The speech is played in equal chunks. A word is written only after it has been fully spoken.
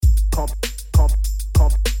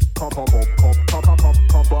Pump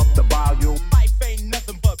up the volume. Life ain't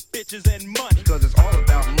nothing but bitches and money. Cause it's all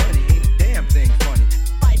about money, ain't a damn thing funny.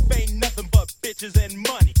 Life ain't nothing but bitches and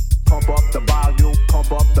money. Pump up the volume,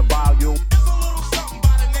 pump up the volume. There's a little something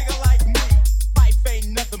about a nigga like me. Life ain't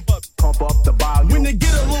nothing but pump up the volume. When you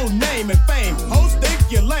get a little name and fame, hoes think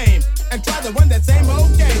you're lame and try to run that same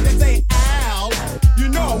old game. They say, Al, you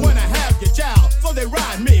know I wanna have your child. So they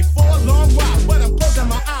ride me for a long while, but I'm closing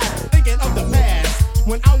my eyes, thinking of the past.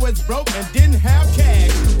 When I was broke and didn't have cash,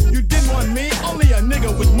 you didn't want me, only a nigga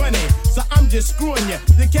with money. So I'm just screwing you,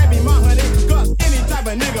 you can't be my honey. Cause any type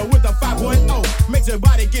of nigga with a 5.0 makes your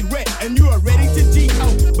body get wet and you are ready to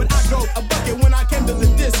G.O. But I drove a bucket when I came to the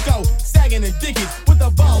disco, sagging in Dickies with a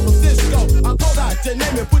ball of Cisco. I told her to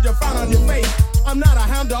name it, put your frown on your face. I'm not a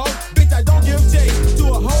hound dog, bitch, I don't give chase to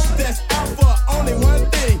a hoe that's out for only one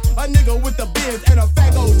thing. A nigga with a beard and a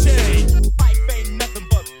fat gold chain. life ain't nothing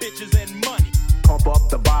but bitches and money. Pump up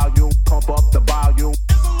the volume, pump up the volume.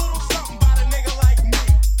 There's a little something about a nigga like me.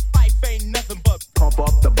 Life ain't nothing but pump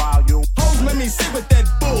up the volume. Hoes let me sit with that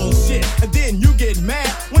bullshit, and then you get mad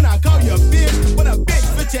when I call you a bitch. When a bitch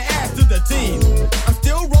fit your ass to the team. I'm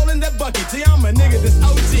still rolling that bucket, see I'm a nigga that's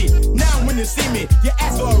OG. Now when you see me, you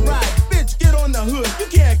ask for a ride. Bitch, get on the hood, you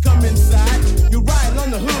can't come inside. You riding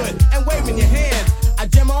on the hood and waving your hands. I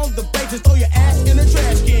jam on the brakes and throw your ass in the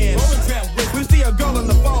trash can. Rolling trap with, we see a girl on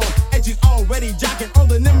the phone, and she's already jocking on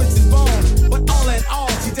the Nemesis bone. But all in all,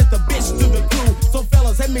 she's just a bitch to the crew. So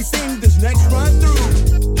fellas, let me sing this next run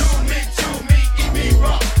through. Do me, chew me, eat me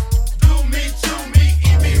raw. Do me, chew me,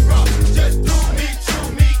 eat me raw. Just do me, chew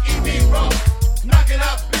me, eat me raw. Knocking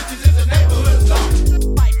out bitches is a neighborhood law.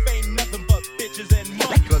 life ain't nothing but bitches and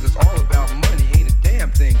money. Cause it's all about money, ain't a damn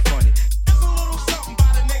thing funny. There's a little something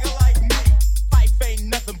about a nigga like me. Life ain't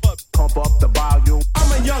nothing but Pump up the volume.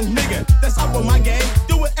 I'm a young nigga that's up on my game.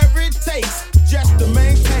 Do whatever it takes just to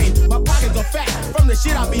maintain. My pockets are fat from the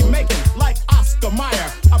shit I be making. Like Oscar Mayer,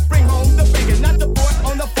 I bring home the bacon. Not the port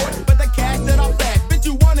on the fort, but the cash that I fat. Bitch,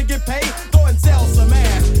 you wanna get paid? Go and sell some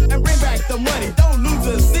ass and bring back the money. Don't lose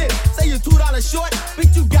a cent. Say you're $2 short,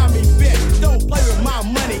 bitch, you got me bit. Don't play with my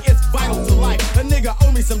money, it's vital to life. A nigga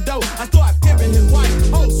owe me some dough, I start pimping his wife.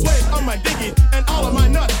 Oh, sweat on my dicky and all of my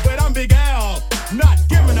nuts, but I'm Big Al, not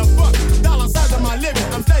giving a fuck. Dollar signs of my living,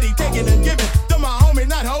 I'm steady taking and giving to my homie,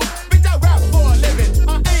 not hoes. Bitch, I rap for a living.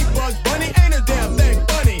 I ain't Bugs Bunny, ain't a damn thing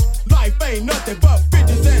funny. Life ain't nothing but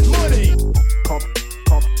bitches and money. Pump,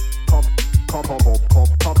 pump, pump, pump, pump,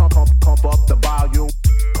 pump, pump, pump, pump, pump up the volume.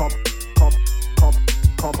 Pump, pump, pump,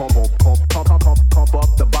 pump, pump, pump, pump, pump, pump, pump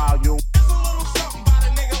up the volume. there's a little something about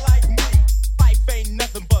a nigga like me. Life ain't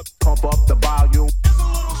nothing but Pump up the volume. there's a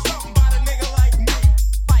little something about a nigga like me.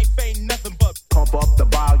 Life ain't nothing but Pump up the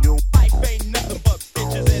volume. life ain't nothing but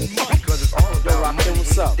bitches and money. Cause it's all Yo, about Rocket, money,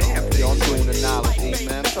 what's ain't up? a damn Yo, I'm thing doing funny. analogy,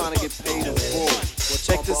 man. I'm trying to get paid in full. Well,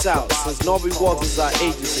 check this out. Since Norby Walters is our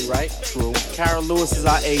agency, right? True. Karen Lewis is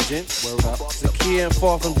our agent. Word up. Zakia and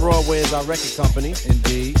Fourth and Broadway is our record company.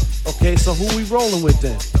 Indeed. Okay, so who we rolling with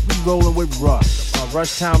then? We rolling with Rush, our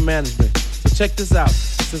Rush Town Management. So check this out.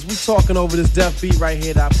 Since we talking over this deaf beat right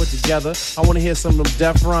here that I put together, I want to hear some of them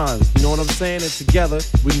deaf rhymes. You know what I'm saying? And together,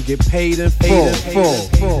 we can get paid in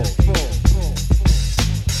full.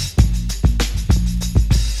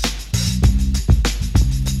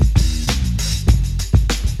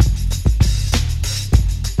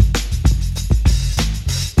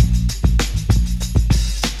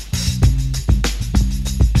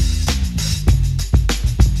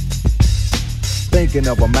 Thinking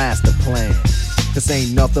of a master plan. This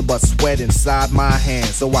ain't nothing but sweat inside my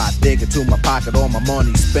hands. So I dig into my pocket, all my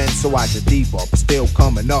money spent. So I get deeper, but still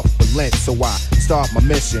coming up for lint. So I start my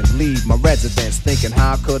mission, leave my residence. Thinking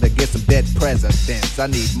how could I get some dead presidents? I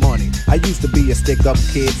need money. I used to be a stick-up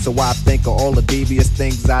kid, so I think of all the devious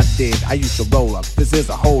things I did. I used to roll up, this is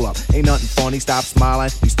a hole up. Ain't nothing funny, stop smiling.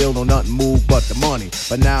 You still don't nothing move but the money.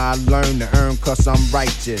 But now I learn to earn cause I'm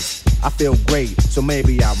righteous. I feel great, so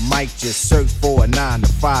maybe I might just search for a 9 to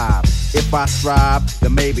 5. If I strive,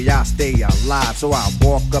 then maybe I'll stay alive. So I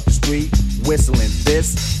walk up the street, whistling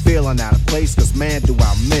this, feeling out of place, cause man do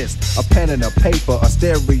I miss a pen and a paper, a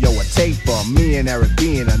stereo, a taper. Me and Eric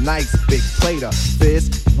being a nice big plate of fish,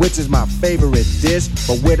 which is my favorite dish.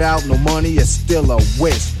 But without no money, it's still a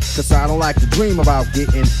wish. Cause I don't like to dream about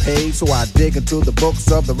getting paid. So I dig into the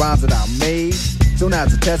books of the rhymes that I made. So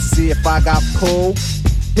now's a test to see if I got pulled.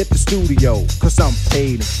 Hit the studio, cause I'm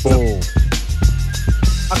paid in full.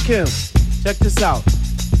 Akim, check this out.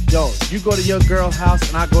 Yo, you go to your girl's house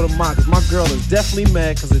and I go to mine, cause my girl is definitely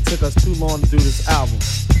mad cause it took us too long to do this album.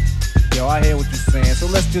 Yo, I hear what you're saying, so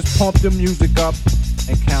let's just pump the music up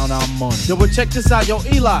and count our money. Yo, but check this out, yo,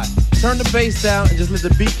 Eli, turn the bass down and just let the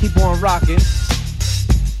beat keep on rocking.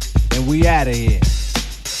 And we out of here.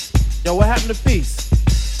 Yo, what happened to peace?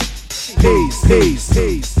 Peace, peace,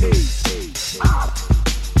 peace, peace, peace.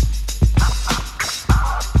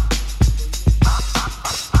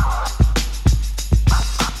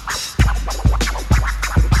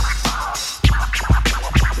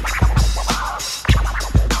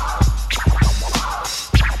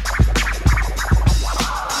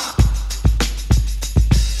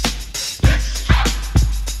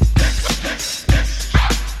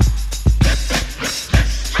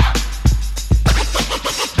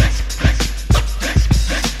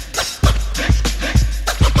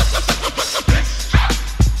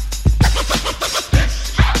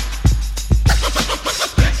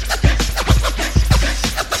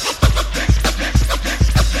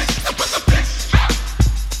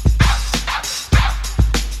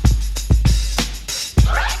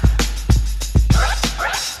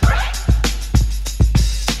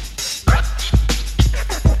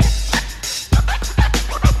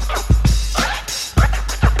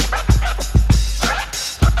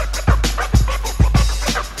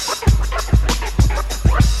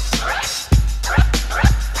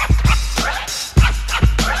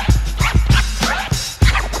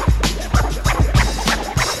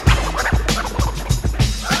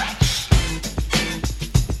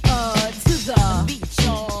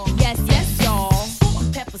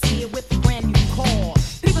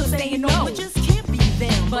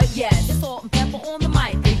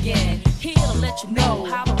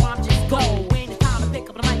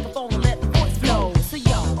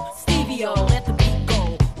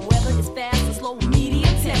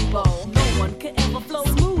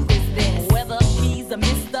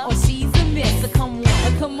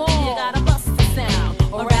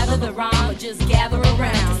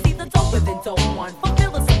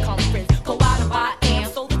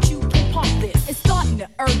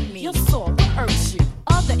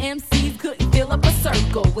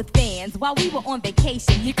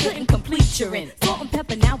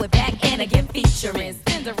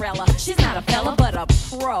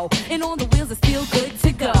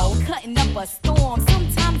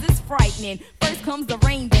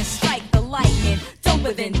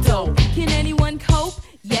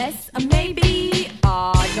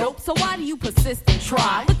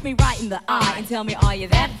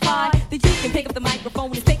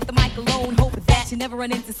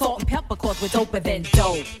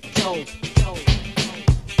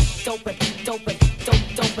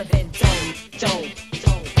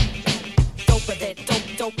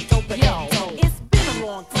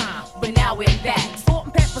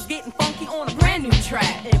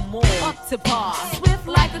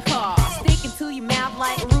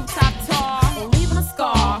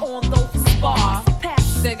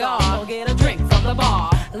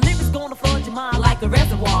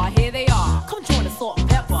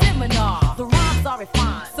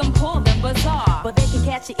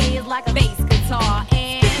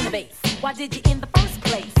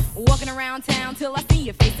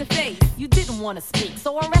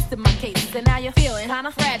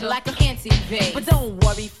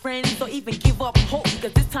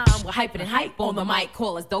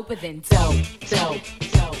 Call us doper than dope, dope,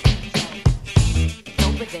 dope,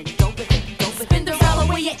 doper than doper than doper. Spinderella,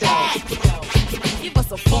 where you at? Give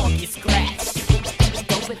us a funky scratch.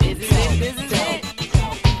 Doper than this is it.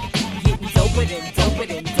 Getting doper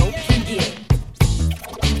than dope can get.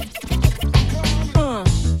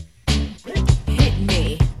 Hit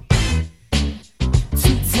me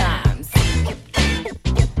 2 times.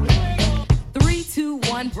 3, 2,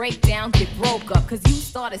 1, breakdown, get broke up. Cause you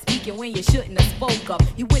started speaking when you shouldn't have spoke up.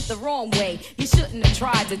 You went the wrong way. You shouldn't have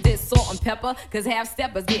tried to diss Salt and Pepper. Cause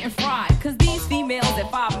half-steppers getting fried. Cause these females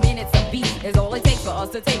at 5 minutes a beat is all it takes for us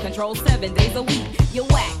to take control 7 days a week. You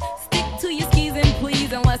whack. Stick to your skis and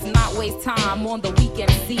please, and let's not waste time on the weak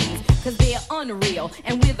MCs. Cause they're unreal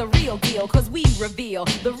and we're the real deal. Cause we reveal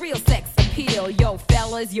the real sex appeal. Yo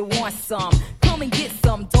fellas, you want some? Come and get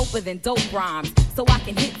some doper than dope rhymes. So I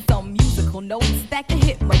can hit some musical notes that can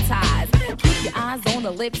hypnotize. Keep your eyes on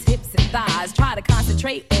the lips, hips, and thighs. Try to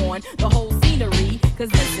concentrate on the whole scenery. Cause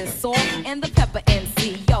this is Salt and the Pepper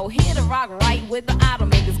MC. Yo, here to rock right with the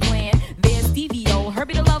Idolmakers clan. There's Stevie O,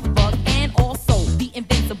 Herbie the Love Bug, and also the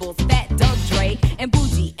Invincibles, Fat Doug Dre, and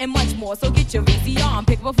Bougie, and much more. So get your VCR and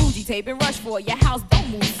pick up a Fuji tape and rush for your house. Don't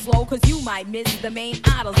move slow, cause you might miss the main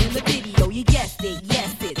idols in the video. You guessed it,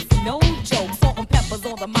 yes, it's no joke. Salt and Pepper's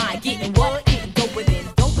on the mind, getting what? Getting doper than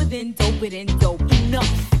doper than doper than dope.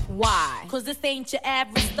 Enough. Why? Cause this ain't your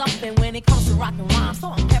average stuff, and when it comes to rockin' rhymes,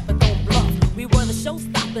 Salt and Pepper don't bluff. We We were the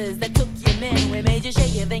showstoppers that took your men. We made you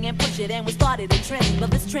shake your thing and push it, and we started a trend.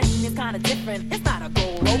 But this trend is kinda different. It's not a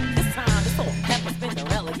gold rope this time. It's all pepper,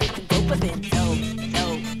 Spinderella, getting doper than dope.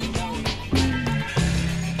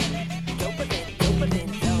 Doper than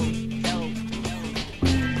dope.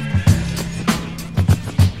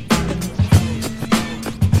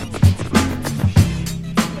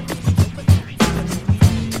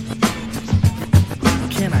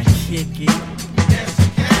 Can I kick it? Yes,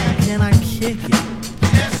 you can. Can I kick it?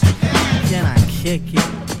 Yes, you can. Can I kick it?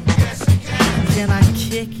 Yes, you can. Can I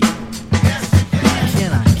kick it? Yes, you can.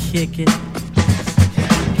 Can I kick it?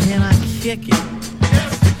 Can I kick it?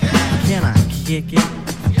 Yes, you can. Can I kick it?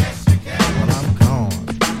 Yes, you can. Well, I'm gone.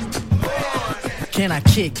 Can I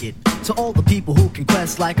kick it? To all the people who can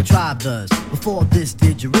quest like a tribe does. Before this,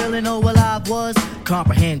 did you really know what I was?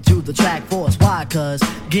 Comprehend to the track force, why? Cause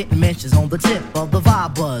getting mentions on the tip of the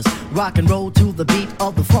vibe buzz. Rock and roll to the beat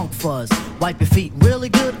of the funk fuzz. Wipe your feet really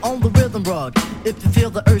good on the rhythm rug. If you feel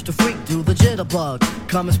the urge to freak, do the jitterbug.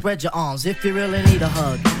 Come and spread your arms if you really need a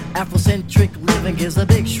hug. Afrocentric living gives a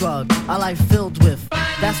big shrug. A life filled with,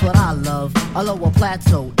 that's what I love. A lower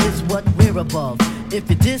plateau is what we're above. If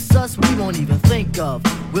you diss us, we won't even think of.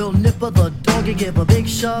 We'll nipper the dog and give a big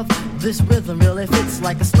shove. This rhythm really fits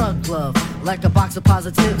like a snug glove. Like a box of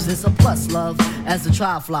positives, it's a plus, love. As the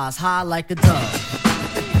trial flies high like a dove.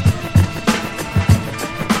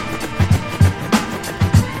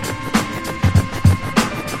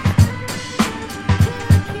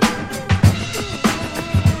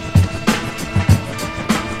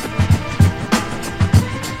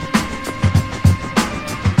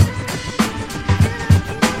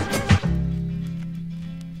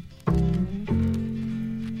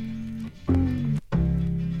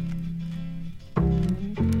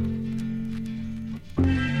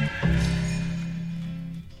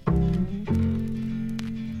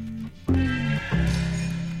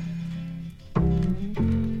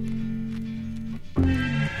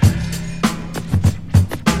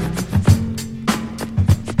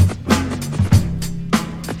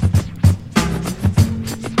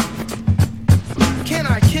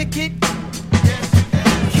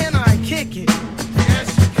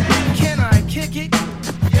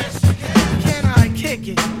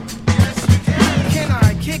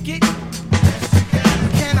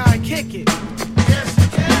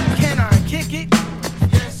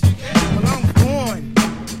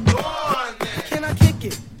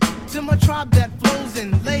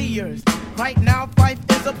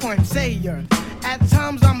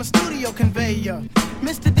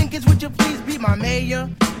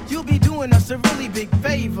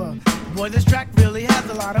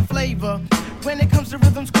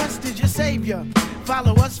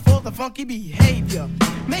 Funky behavior.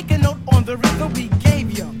 Make a note on the rhythm we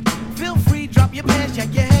gave you. Feel free, drop your pants,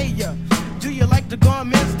 check your hair. Do you like the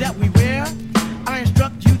garments that we wear? I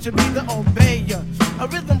instruct you to be the obeyer. A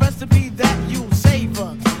rhythm recipe that you'll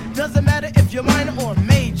savor. Doesn't matter if you're minor or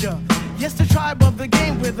major. Yes, the tribe of the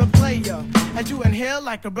game with a player. As you inhale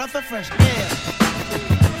like a breath of fresh air.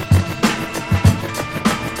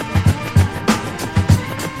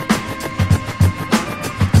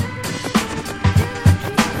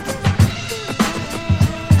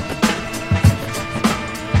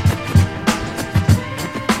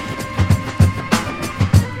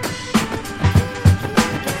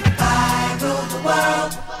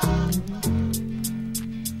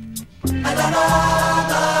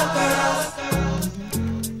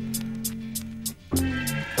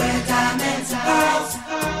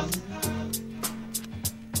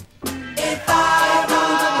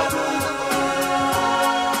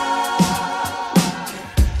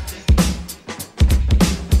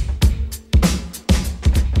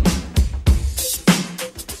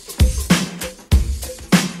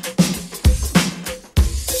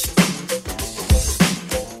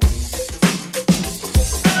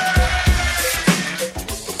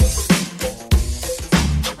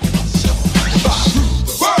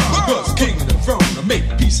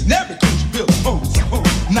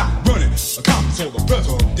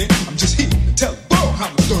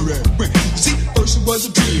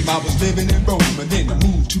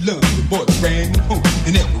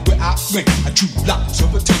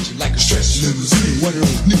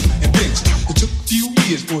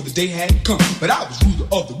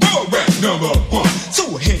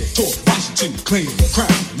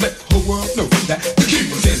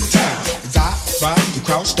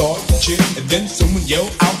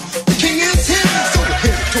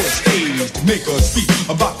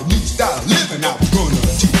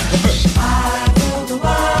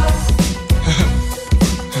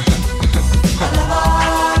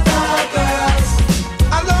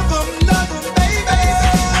 I love them,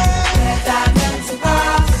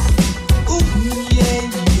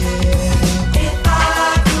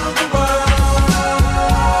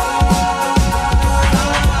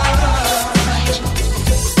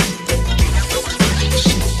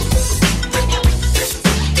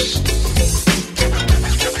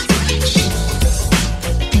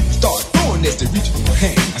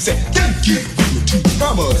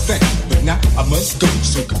 must go,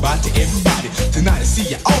 so goodbye to everybody. Tonight I see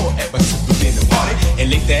you all at my super dinner party. And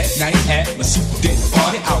late that night at my super dinner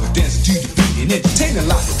party, I was dancing to the beat and entertaining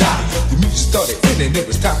like a dotty. The music started ending, it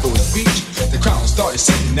was time for a speech. The crowd started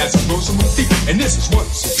singing as I rose on my feet. And this is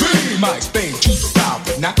once a dream I explained to the crowd.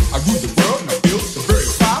 But now I rule the world and I feel the very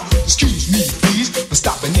proud. Excuse me please for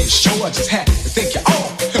stopping this show. I just had to thank you all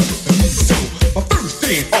for helping me so. My first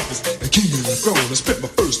day in office, the king of the throne. I spent my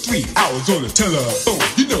first 3 hours on the telephone.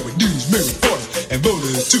 You know what news, many reporters and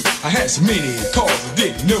voters too. I had so many calls I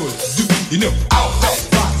didn't know what to do. You know, I was fast,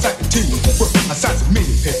 fast, I continue to work. I signed so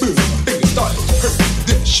many papers, my fingers started to hurt.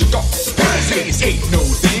 Then I shook off the parents say this ain't no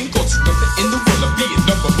thing. Cause it's nothing in the world of being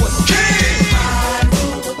number one king. I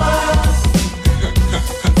rule the world.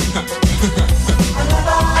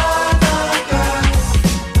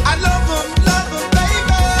 I love them,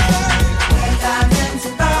 baby. Red diamonds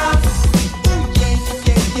and pearls. Ooh, yeah.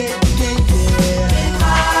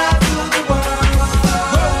 I rule the world.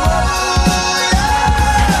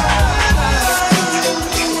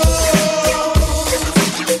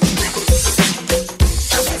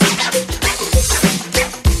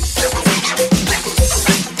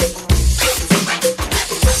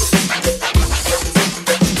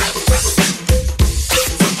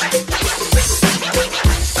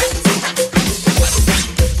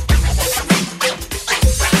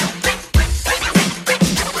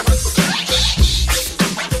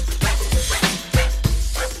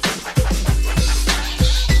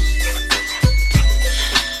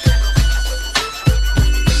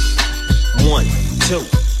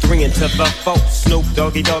 To the folks, Snoop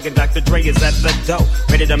Doggy Dogg and Dr. Dre is at the door,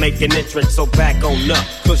 ready to make an entrance, so back on up.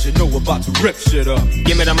 Cause you know we're about to rip shit up.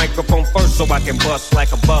 Give me the microphone first so I can bust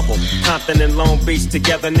like a bubble. Compton and Long Beach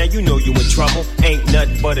together, now you know you in trouble. Ain't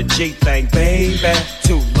nothing but a G thing, baby.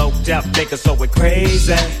 Too low death niggas, so we're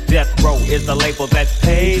crazy. Death Row is the label that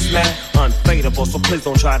pays me. Unfadable, so please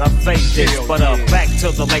don't try to fake this. But back to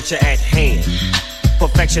the lecture at hand.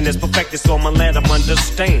 Perfection is perfected, so I'ma let them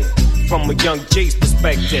understand. From a young G's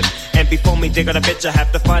perspective. And before me dig on a bitch, I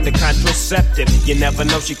have to find a contraceptive. You never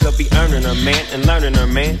know, she could be earning her man and learning her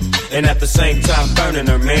man. And at the same time burning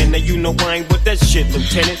her man. Now you know I ain't with that shit,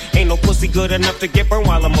 Lieutenant. Ain't no pussy good enough to get burned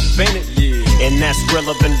while I'm offended. Yeah. And that's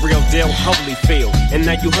realer than real deal Holyfield. And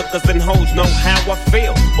now you hookers and hoes know how I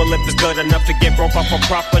feel. Well, if it's good enough to get broke off a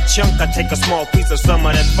proper chunk, I take a small piece of some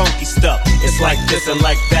of that funky stuff. It's like this and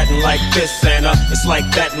like that and like this and it's like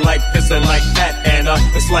that and like this and like that and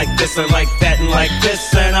it's like this and like that and like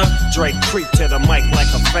this and Drake creep to the mic like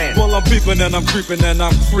a fan. Well, I'm peeping and I'm creeping and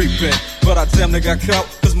I'm creeping, but I damn near got caught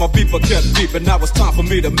cause my beeper kept beeping. Now it's time for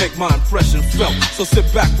me to make my impression felt. So sit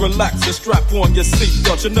back, relax and strap on your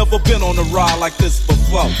seatbelt. You've never been on a ride like this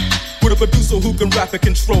before. With a producer who can rap and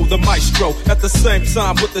control the maestro. At the same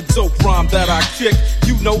time with the dope rhyme that I kick.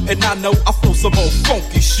 You know and I know I flow some old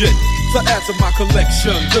funky shit. To add to my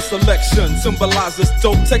collection, this selection symbolizes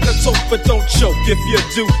dope. Take a toke but don't choke. If you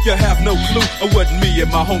do, you have no clue of what me and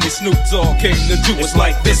my homie Snoop Dogg came to do. It's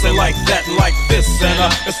like this and like that and like this and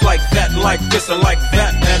it's like that and like this and like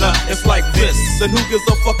that and it's like this. And who gives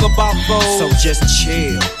a fuck about those? So just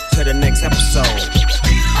chill to the next episode.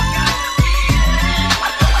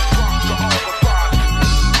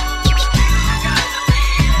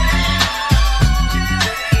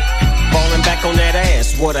 Back on that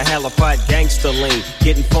ass, what a halified gangster lean.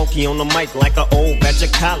 Getting funky on the mic like an old batch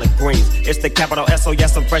of collard greens. It's the capital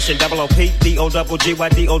S-O-S, I'm fresh and double O-P,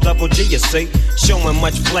 D-O-double-G-Y-D-O-double-G, you see. Showing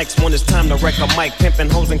much flex when it's time to wreck a mic. Pimping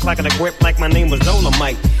hoes and clocking a grip like my name was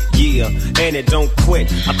Dolomite. Yeah, and it don't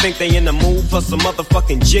quit. I think they in the mood for some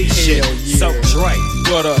motherfucking G shit. Yeah. So Dre,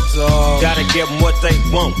 what up, dog? Gotta give them what they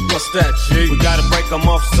want. What's that, G? We gotta break them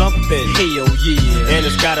off something. Hell yeah. And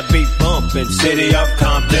it's gotta be bumpin'. City of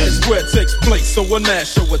Compton. It's where it takes place, so when that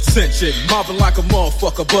show attention. Mobbing like a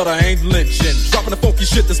motherfucker, but I ain't lynching. Dropping the funky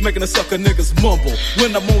shit that's making the sucker niggas mumble.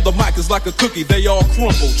 When I'm on the mic, it's like a cookie, they all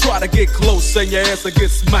crumble. Try to get close, and your ass will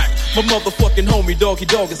get smacked. My motherfucking homie, Doggy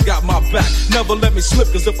Dogg, has got my back. Never let me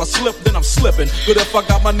slip, cause if I slip, then I'm slipping. But if I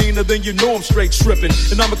got my Nina, then you know I'm straight tripping.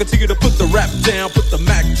 And I'ma continue to put the rap down, put the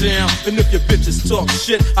Mac down. And if your bitches talk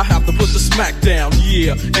shit, I have to put the smack down,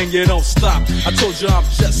 yeah. And you don't stop. I told you I'm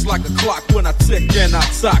just like a clock when I tick and I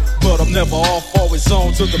talk. But I'm never off, always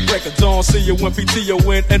on till the break of dawn. See you when PTO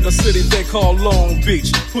in the city they call Long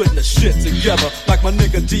Beach. Putting the shit together like my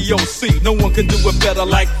nigga DOC. No one can do it better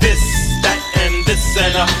like this, that, and this,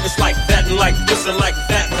 and it's like that, and like this, and like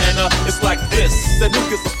that, and it's like this. And who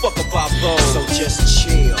gives a fuck about those? So just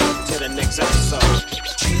chill till the next episode.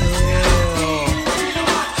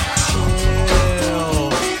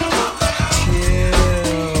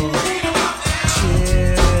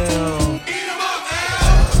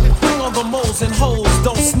 girls and hoes,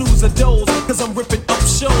 don't snooze or doze, cause I'm ripping up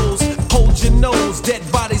shows. Hold your nose, dead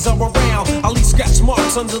bodies are around. I leave scratch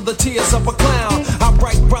marks under the tears of a clown. I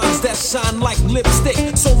write rhymes that shine like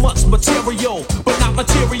lipstick. So much material, but not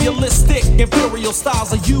materialistic. Imperial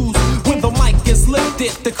styles are used when the mic is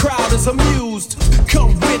lifted. The crowd is amused.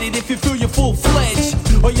 Come with it if you feel you're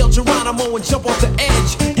full-fledged, or yell Geronimo and jump off the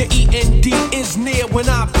edge. Your END is near when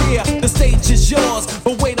I appear. The stage is yours,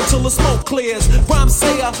 but wait until the smoke clears. Rhyme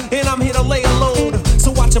sayer, and I'm here to lay a load.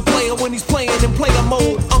 So watch a player when he's playing in player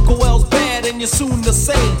mode. Uncle L's bad and you're soon to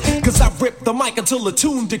say, cause I rip the mic until the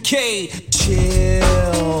tune decay.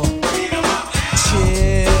 Chill. Chill.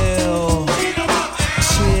 Chill.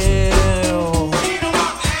 Chill.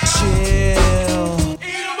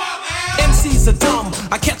 MCs are dumb,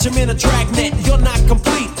 I catch them in a dragnet. You're not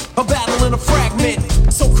complete, a battle in a fragment.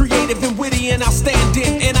 So creative and witty and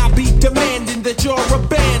outstanding, and I be demanding that you're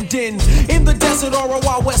abandoned in the desert or a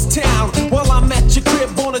Wild West town. While I'm at your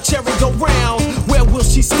crib on a cherry go round. Where will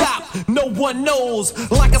she stop? No one knows.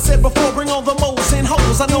 Like I said before, bring on the moles and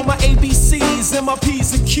hoes. I know my ABCs and my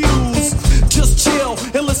P's and Q's. Just chill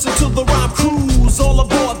and listen to the rhyme cruise. All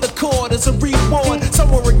aboard the chord is a reward.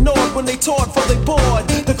 Some were ignored when they toured for they bored.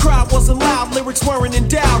 The crowd wasn't loud, lyrics weren't in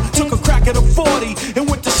doubt. Took a crack at a 40 and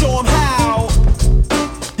went to show 'em how.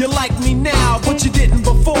 You like me now, but you didn't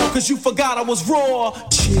before, cause you forgot I was raw.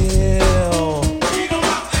 Chill.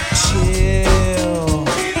 Chill.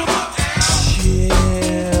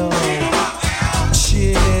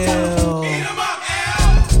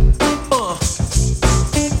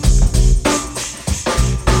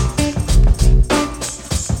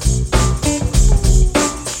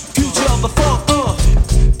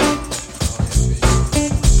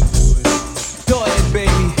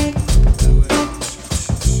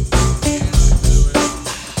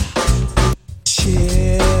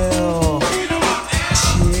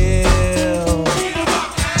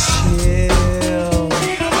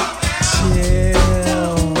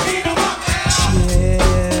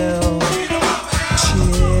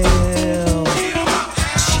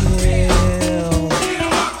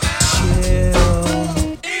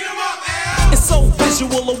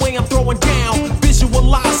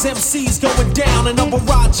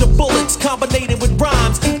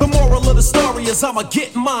 I'ma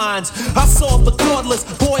get mines. I saw the cordless,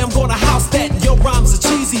 boy, I'm gonna house that. Your rhymes are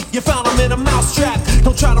cheesy, you found them in a mousetrap.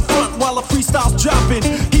 Don't try to front while a freestyle's dropping.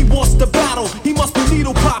 He wants to battle, he must be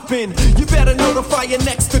needle popping. You better notify your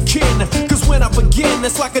next of kin, cause when I begin,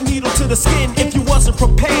 it's like a needle to the skin. If you wasn't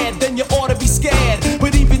prepared, then you ought to be scared.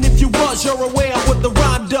 But even if you was, you're aware of what the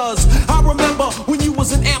rhyme does. I remember when you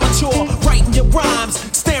was an amateur, writing your rhymes,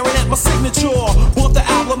 staring at my signature. Want the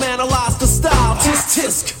album, analyze the style, tisk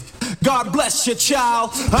tisk. God bless your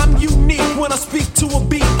child. I'm unique when I speak to a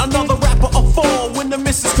beat. Another rapper a fall when the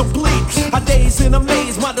miss is complete. I daze in a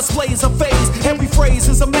maze, my displays are phase. Every phrase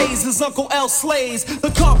is a maze as Uncle L slays the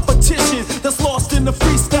competition that's lost in the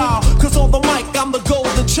freestyle. Cause on the mic I'm the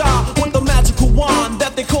golden child with the magical wand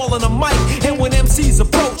that they callin' a mic. And when MCs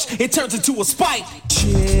approach, it turns into a spike.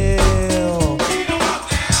 Chill.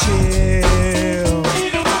 Chill.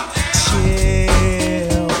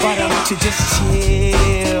 Chill. Why don't you just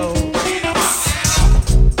chill?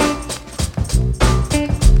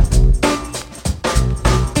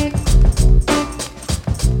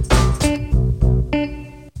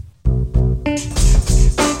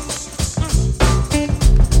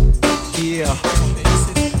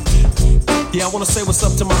 Yeah, I wanna say what's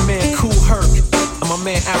up to my man Kool Herc and my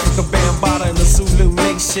man Africa Bambaataa and the Zulu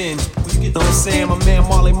Nation. You know what I'm saying? My man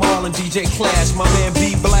Marley Marl and DJ Clash, my man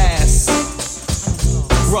B Blast,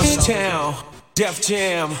 Rush Town, Def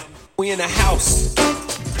Jam, we in the house.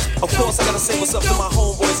 Of course, I gotta say what's up to my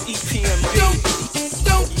homeboys EPMD.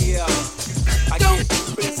 Yeah, I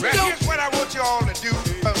Here's what I want you all to do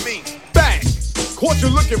for me. Bang! Caught you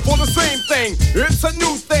looking for the same thing. It's a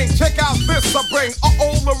new thing. Check out this I bring.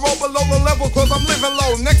 The roll below the level, cause I'm living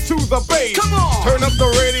low next to the base. Come on! Turn up the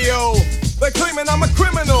radio. They're claiming I'm a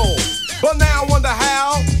criminal, but now I wonder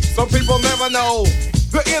how. Some people never know.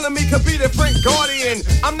 The enemy could be their friend guardian.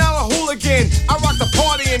 I'm now a hooligan. I rock the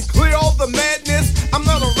party and clear all the madness. I'm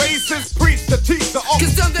not a racist. Preach to teach the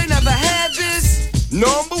cause some they never had this.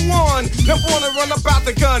 Number one, never wanna run about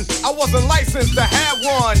the gun. I wasn't licensed to have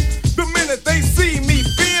one. The minute they see me,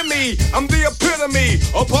 fear me. I'm the epitome,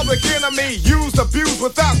 a public enemy. Used, abused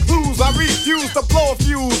without clues. I refuse to blow a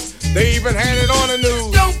fuse. They even had it on the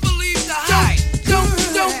news. Don't believe the hype. Don't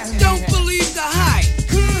believe the hype.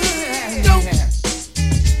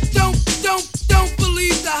 Don't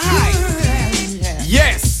believe the hype.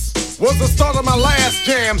 Yes, was the start of my last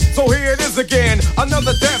jam. So here it is again,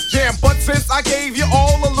 another Def Jam. But since I gave you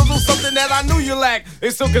all a little something that I knew you lacked, they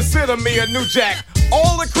still consider me a new jack.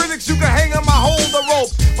 All the critics you can hang on my hold the rope,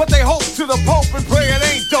 but they hope to the Pope and pray it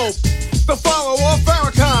ain't dope. The follower of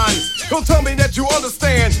Farrakhan, don't tell me that you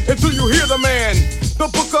understand until you hear the man. The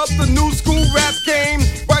book up the new school rap game.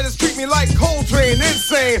 Writers treat me like Coltrane,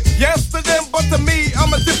 insane. Yes to them, but to me,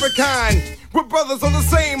 I'm a different kind. We're brothers of the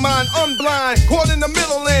same mind, unblind, caught in the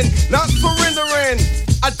middle and not surrendering.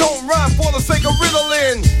 I don't rhyme for the sake of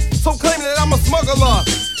riddling. So claiming that I'm a smuggler.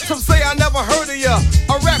 Some say I never heard of ya,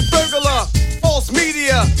 a rap burglar. False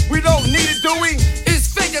media, we don't need it, do we? It's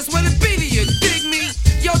fake, that's what it be to you, dig me?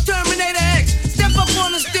 Yo, Terminator X, step up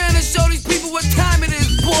on the stand and show these people what time it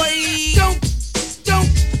is, boy. Don't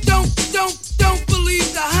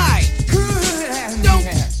believe the hype. Don't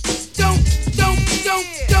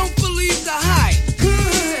believe the hype.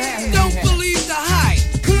 Don't believe the hype.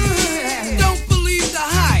 Don't believe the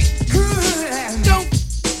hype. Don't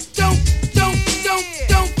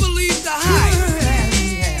believe the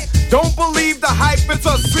hype. Don't believe the hype, it's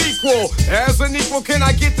a sequel. As an equal, can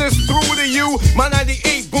I get this through to you? My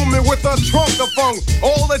 98 booming with a trunk of funk.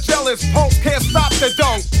 All the jealous punks can't stop the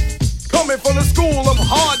dunk. Coming from the school of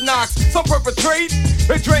hard knocks, some perpetrate.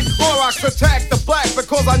 They drink Clorox, attack the black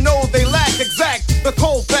because I know they lack exact the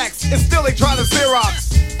cold facts, and still they try to Xerox.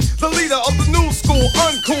 The leader of the new school,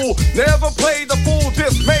 uncool, never played the fool,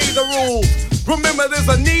 just made the rules. Remember, there's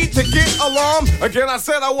a need to get alarm. Again, I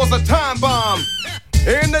said I was a time bomb.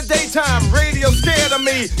 In the daytime, radio scared of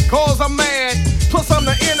me, cause I'm mad, plus I'm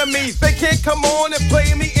the enemy. They can't come on and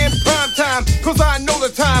play me in prime time, cause I know the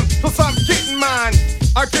time, plus I'm getting mine.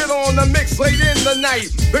 I get on the mix late in the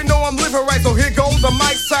night. They know I'm living right, so here goes the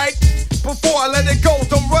mic sight. Before I let it go,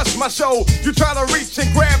 don't rush my show. You try to reach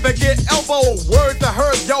and grab and get elbow. Word to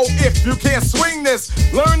her, yo, if you can't swing this,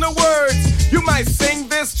 learn the words. You might sing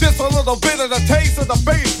this, just a little bit of the taste of the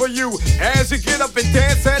bass for you. As you get up and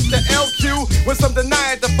dance at the LQ, with some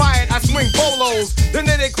deny it, defy it, I swing bolos. Then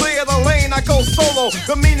they clear the lane, I go solo.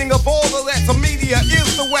 The meaning of all of that to media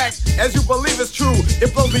is the whack. As you believe it's true,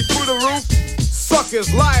 it blows me through the roof.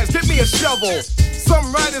 Suckers, liars, give me a shovel.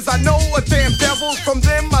 Some writers I know are damn devils. From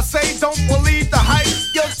them I say don't believe the hype.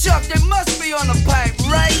 Yo, Chuck, they must be on the pipe,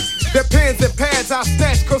 right? Their pens and pads I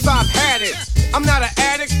snatch cause I've had it. I'm not an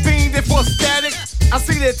addict, fiend for static. I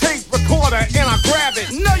see their tape recorder and I grab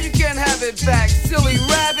it. No, you can't have it back, silly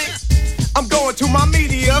rabbit. I'm going to my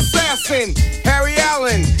media assassin, Harry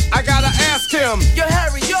Allen. I gotta ask him. Yo,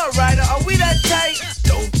 Harry, you're a writer. Are we that tight?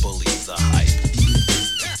 Don't believe the hype.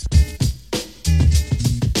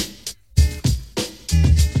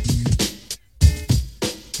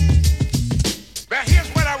 Now here's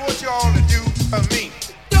what I want you all to do for me.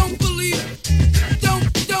 Don't believe the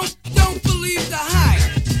hype.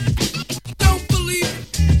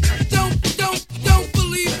 Don't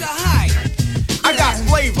believe the hype. I got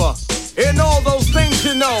flavor and all those things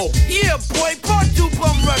you know. Yeah, boy, part 2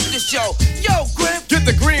 bum rush the show. Yo, Griff. Get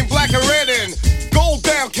the green, black, and red in. Gold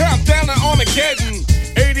down, countdown to Armageddon.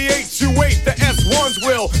 88, you wait, the S1s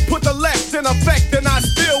will put the left in effect, and I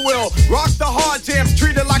still will rock the hard jams,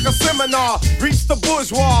 treat it like a seminar. Reach the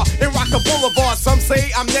bourgeois and rock the boulevard. Some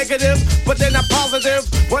say I'm negative, but they're not positive.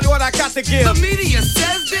 What I got to give? The media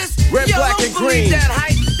says this. Red, yo, black, and green. That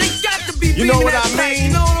hype. They got to be. You know what I tight.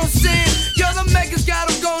 mean? You know what I'm saying? Yo, the Megas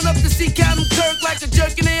got them going up to see Captain Kirk like a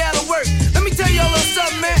jerk and they out of work. Let me tell you a little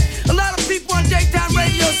something, man. A lot of people on daytime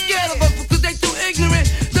radio scared of us because they too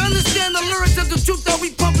ignorant to understand the lyrics of the truth that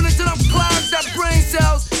we pumping into them clouds, that brain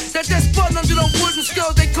cells, that they're spun under them wooden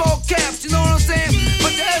skulls they call caps, you know what I'm saying?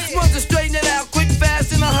 But the S1s will straighten it out quick,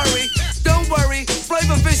 fast, in a hurry. Don't worry,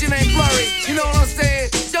 flavor vision ain't blurry, you know what I'm saying?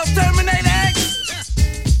 Yo, Terminator X.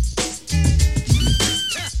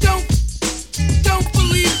 Don't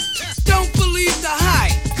believe the hype. Don't believe the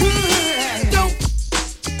hype. Don't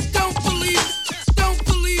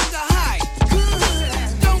believe the hype.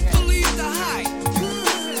 Don't believe the hype.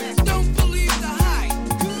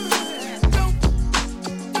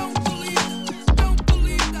 Don't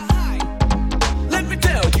believe the hype. Let me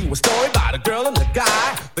tell you a story about a girl and a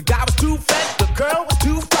guy. The guy was too fat, the girl was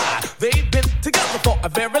too fly. They'd been together for a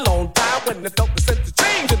very long time. When they felt the sense of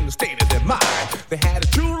change in the state of their mind, they had a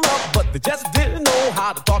true love, but they just didn't know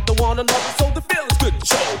how to talk to one another, so the feelings couldn't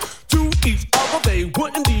show to each other. They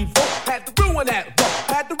wouldn't devote, had to ruin that rock,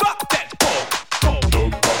 had to rock that boat.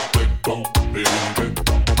 Don't rock that boat, baby.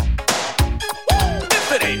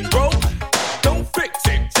 If it ain't broke, don't fix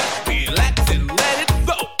it. Just relax and let it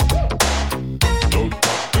flow. Don't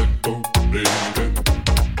rock that boat, baby.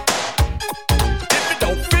 If it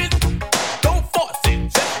don't fit, don't force it.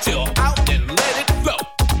 Just chill out and let it flow.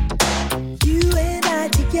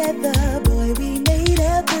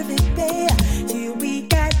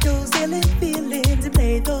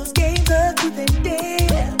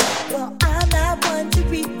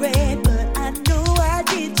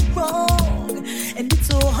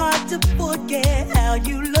 so hard to forget how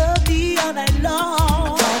you love me all night long.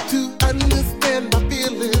 I try to understand my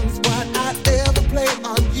feelings, why I ever play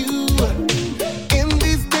on you. In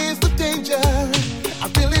these days of danger, I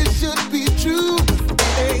really should be true.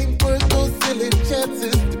 It ain't worth those silly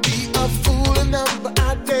chances to be a fool in number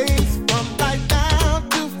our days. From right now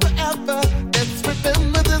to forever, let's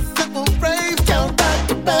remember the simple phrase: don't rock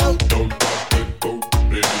the boat. Don't rock the boat,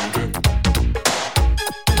 baby.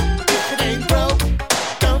 If it ain't broke,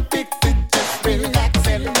 don't fix it, just relax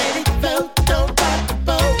and let it float. Don't rock the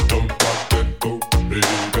boat. Don't rock the boat,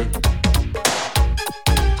 baby.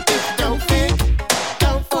 If it don't fit,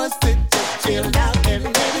 don't force it, just chill out and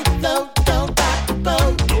let it float. Don't rock the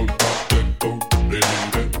boat. Don't rock the boat,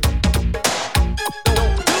 baby.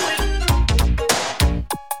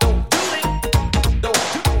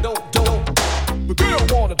 The girl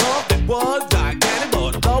wanted love that was gigantic,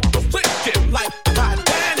 but love was flicking like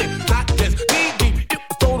Titanic. Not just knee deep, it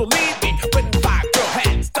was totally deep. When the fire girl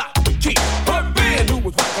had stopped to keep her man, who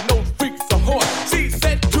was rocking those freaks a horse. She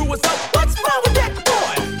said to herself, "What's wrong with that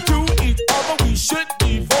boy? To each other we should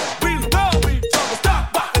devote. We love each other. Stop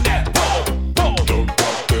rocking that boat. Don't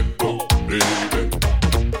rock that boat, baby.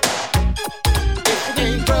 If it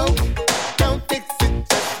ain't broke, don't fix it,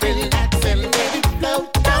 just relax and let it float.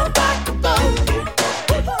 Don't rock the boat.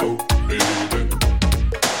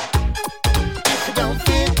 If it don't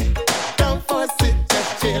fit, don't force it, just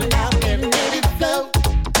chill out and let it float.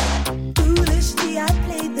 Foolishly I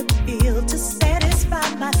played the field to satisfy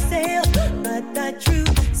myself, but the true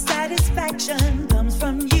satisfaction comes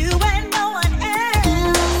from you and no one else.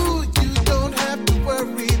 Ooh, you don't have to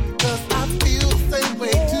worry, because I feel the same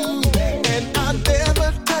way too. And I'll never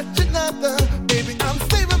touch another, baby, I'm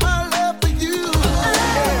saving my love for you.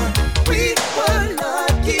 We were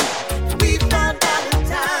lucky, we found out in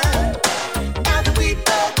time. Now that we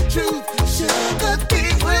know the truth, sugar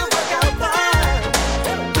things will work out fine.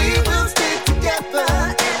 We will stay together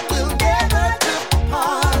and we'll never drift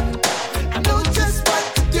apart. I know just what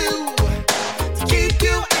to do to keep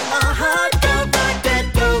you in my heart. Don't rock that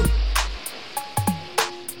boat.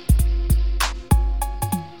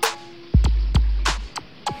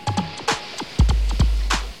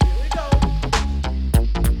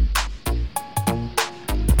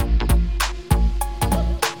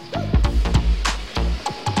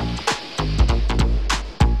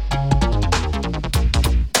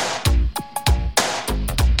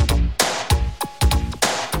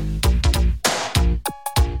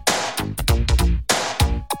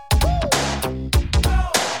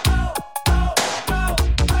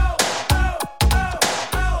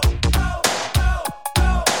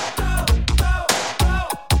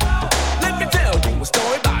 Let me tell you a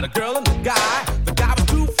story about a girl and a guy. The guy was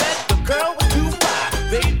too fat, the girl was too fly.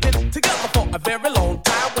 They'd been together for a very long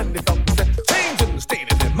time when they felt the sense of change in the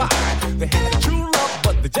state of their mind. They had a true love,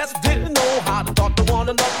 but they just didn't know how to talk to one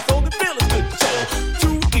another, so the feelings could show. To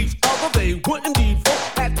each other they wouldn't devote.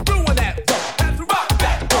 Had to ruin that love, had to rock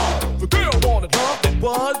that boat. The girl wanted love that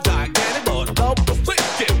was gigantic, but love was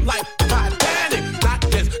flicking like Titanic. Not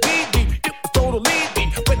just knee deep, it was totally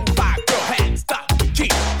deep. When the fire girl had stopped to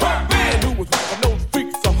keep her man, who was rocking those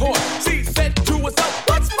freaks a horse. She said to herself,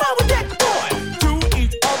 "What's wrong with that boy? To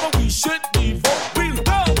each other we should devote. We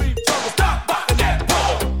love each other. Stop rocking that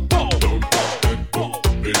boat. Don't rock that boat,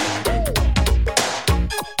 baby.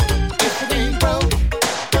 If it ain't broke,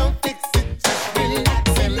 don't fix it, just relax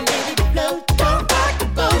and let it float. Don't rock the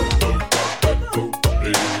boat. Don't rock that boat,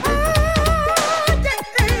 baby.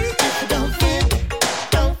 If it don't fit,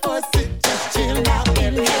 don't force it, just chill out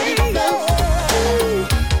and let it float.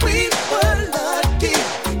 We were lucky,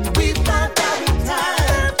 we found out in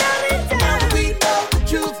time. Now that we know the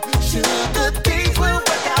truth, sugar things will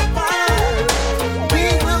work out fine. We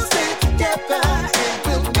will stay together and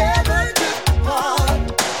we'll never drift apart.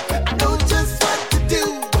 I know just what to do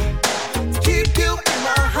to keep you in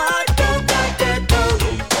my heart. Don't rock that boat.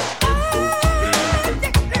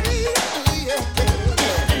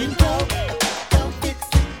 Ain't broke, don't fix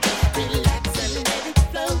it, just relax and let it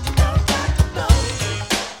float. Don't rock the boat.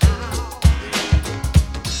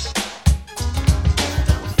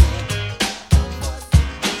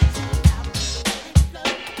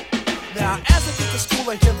 Now, as I get to school,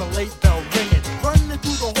 I hear the late bell ringing. Running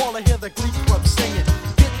through the hall, I hear the glee club singing.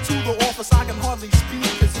 Get to the office, I can hardly speak,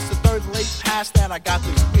 cause it's the third late pass that I got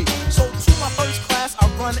this week. So to my first class, I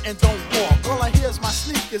run and don't walk. All I hear is my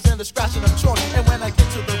sneakers and the scratching of chalk. And when I get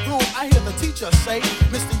to the room, I hear the teacher say,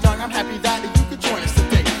 "Mr. Young, I'm happy that you could join us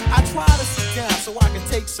today." I try to sit down so I can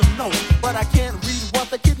take some notes, but I can't read what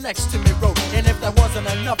the kid next to me wrote. And if that wasn't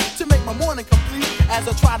enough to make my morning complete, as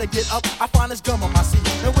I try to get up, I find this gum on my seat.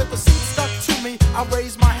 And with the seat stuck to me, I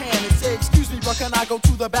raised my hand and said, excuse me, but can I go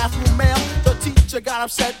to the bathroom, ma'am? The teacher got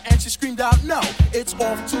upset and she screamed out, no, it's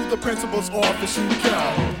off to the principal's office you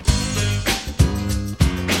go.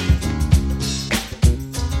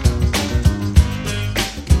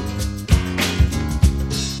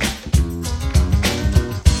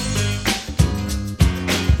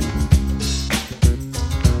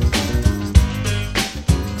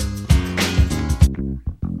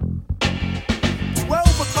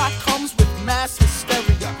 12 o'clock comes with mass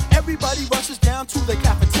hysteria. Everybody rushes down to the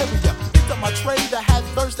cafeteria. Picked up my tray that had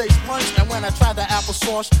Thursday's lunch, and when I tried the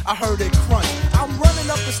applesauce, I heard it crunch. I'm running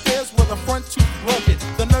up the stairs with a front tooth broken.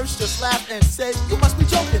 The nurse just laughed and said, you must be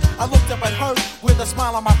joking. I looked up at her with a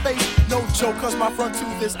smile on my face. No joke, cause my front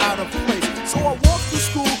tooth is out of place. So I walked through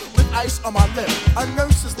school with ice on my lip. A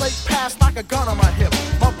nurse's late pass like a gun on my hip.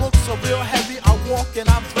 My books are real heavy, I walk and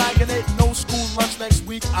I'm dragging it. No school lunch next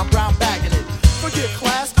week, I'm brown bagging it. Forget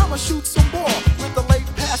class, I'ma shoot some ball. With the late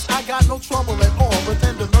pass, I got no trouble at all. But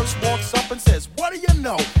then the nurse walks up and says, what do you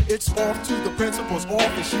know? It's off to the principal's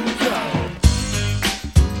office you go.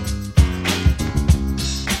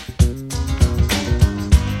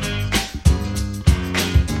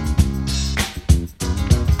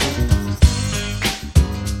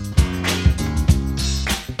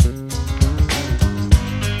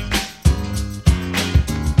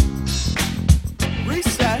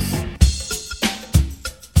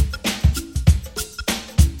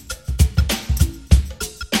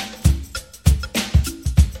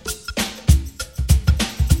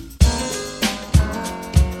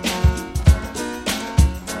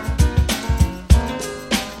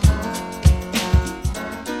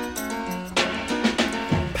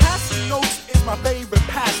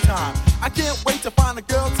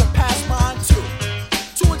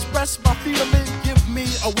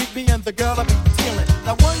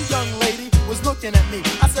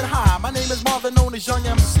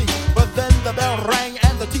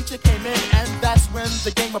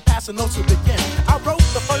 Notes to begin. I wrote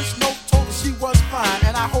the first note, told her she was fine,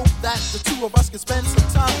 and I hope that the two of us can spend some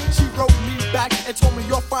time. She wrote me back and told me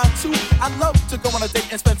you're fine too. I'd love to go on a date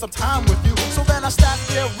and spend some time with you. So then I sat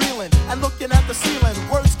there reeling and looking at the ceiling.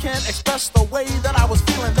 Words can't express the way that I was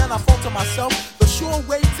feeling. Then I thought to myself, the sure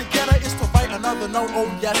way to get her is to write another note. Oh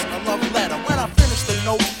yes, a love letter. When I finished the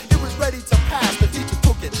note, it was ready to pass. The teacher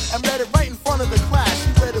took it and read it right in front of the class.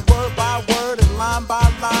 She read it word by word and line by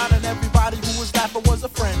line, and everybody who was laughing was a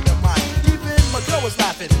friend of mine. Even my girl was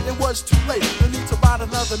laughing. It was too late. No need to write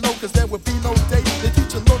another note, cause there would be no date. The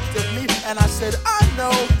teacher looked at me and I said, I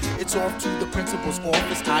know. It's off to the principal's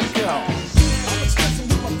office I go. I'm expressing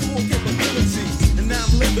with my full capabilities, and now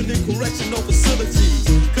I'm living in correctional facilities.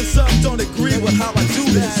 Cause some don't agree with how I do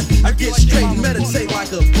this. I get straight and meditate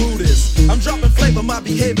like a Buddhist. I'm dropping flavor, my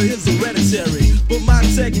behavior is hereditary, but my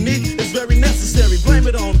technique is very necessary. Blame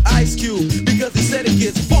it on Ice Cube, because he said it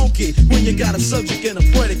gets funky when you got a subject and a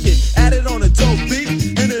predicate. Add it on a dope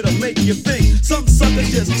beat, and it'll make you think. Some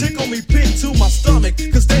suckers just tickle me pink to my stomach,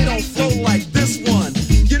 cause they don't flow like this one.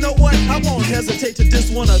 You know what? I won't hesitate to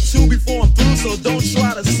diss one or two before I'm through, so don't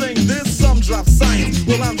try to sing this. Some drop science,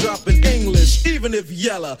 well I'm dropping English. Even if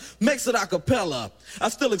Yella makes it a cappella, I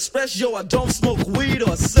still express, yo, I don't smoke weed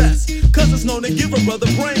or cess, cause it's known to give a brother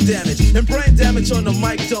brain damage. And brain damage on the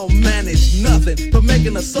mic don't manage nothing but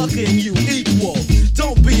making a sucker and you equal.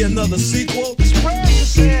 Don't be another sequel. Spread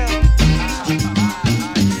yourself.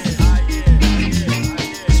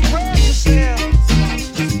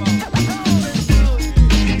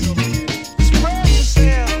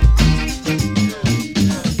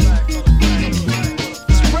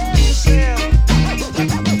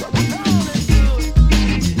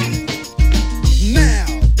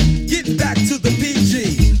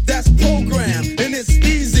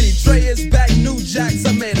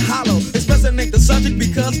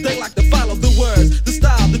 Because they like to follow the words, the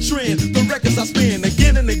style, the trend, the records I spin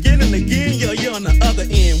again and again and again. Yeah, you're on the other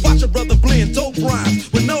end. Watch a brother blend dope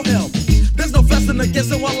rhymes with no help. There's no fussing or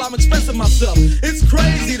guessing while I'm expressing myself. It's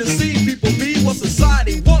crazy to see people be what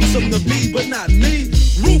society wants them to be, but not me.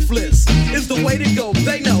 Ruthless is the way to go.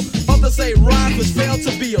 They know others say rhymes which fail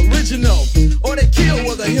to be original, or they kill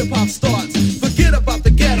where the hip hop starts. Forget about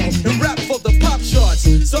the ghetto and rap for the pop charts.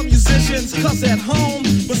 Some musicians cuss at home,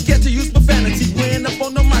 but scared to use profanity when up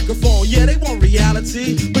on the microphone. Yeah, they want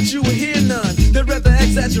reality, but you will hear none. They'd rather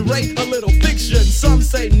exaggerate a little fiction. Some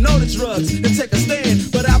say no to drugs and take a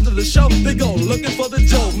stand, but after the show, they go looking for the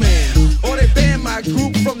dope man. Or they ban my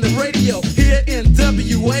group from the radio here in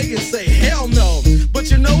WA and say hell no. But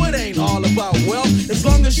you know it ain't all about wealth, as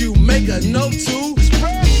long as you make a note to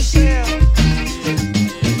spread yourself.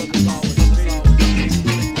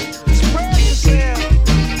 Spread yourself.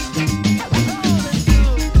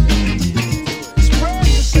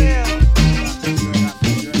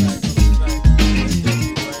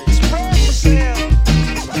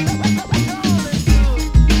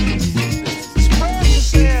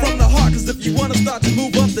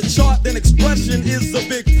 expression is a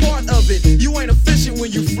big part of it. You ain't efficient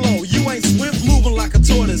when you flow. You ain't swift moving like a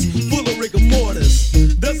tortoise, full of rigor mortis.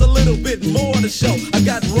 There's a little bit more to show. I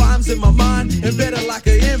got rhymes in my mind, embedded like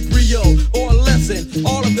an embryo or a lesson.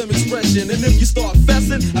 All of them expression. And if you start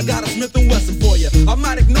fessing, I got a Smith & Wesson for you. I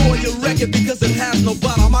might ignore your record because it has no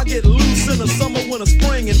bottom. I get loose in the summer, winter,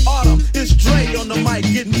 spring, and autumn. It's Dre on the mic,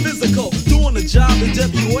 getting physical, doing the job. The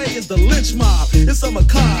WA is the lynch mob. It's a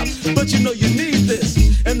macabre, but you know you need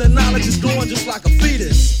this. And the knowledge is growing just like a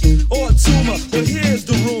fetus or a tumor. But here's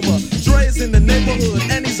the rumor: Dre's in the neighborhood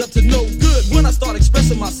and he's up to no good. When I start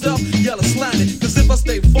expressing myself, yellow slamming. Cause if I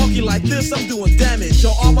stay funky like this, I'm doing damage.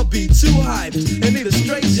 Or I'ma be too hyped and need a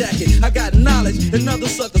straight jacket. I got knowledge and other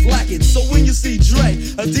suckers lack it. So when you see Dre,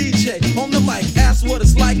 a DJ on the mic, ask what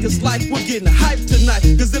it's like. It's like we're getting hyped tonight.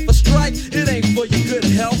 Cause if I strike, it ain't for your good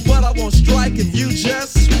health. But I won't strike if you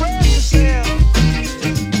just spread yourself.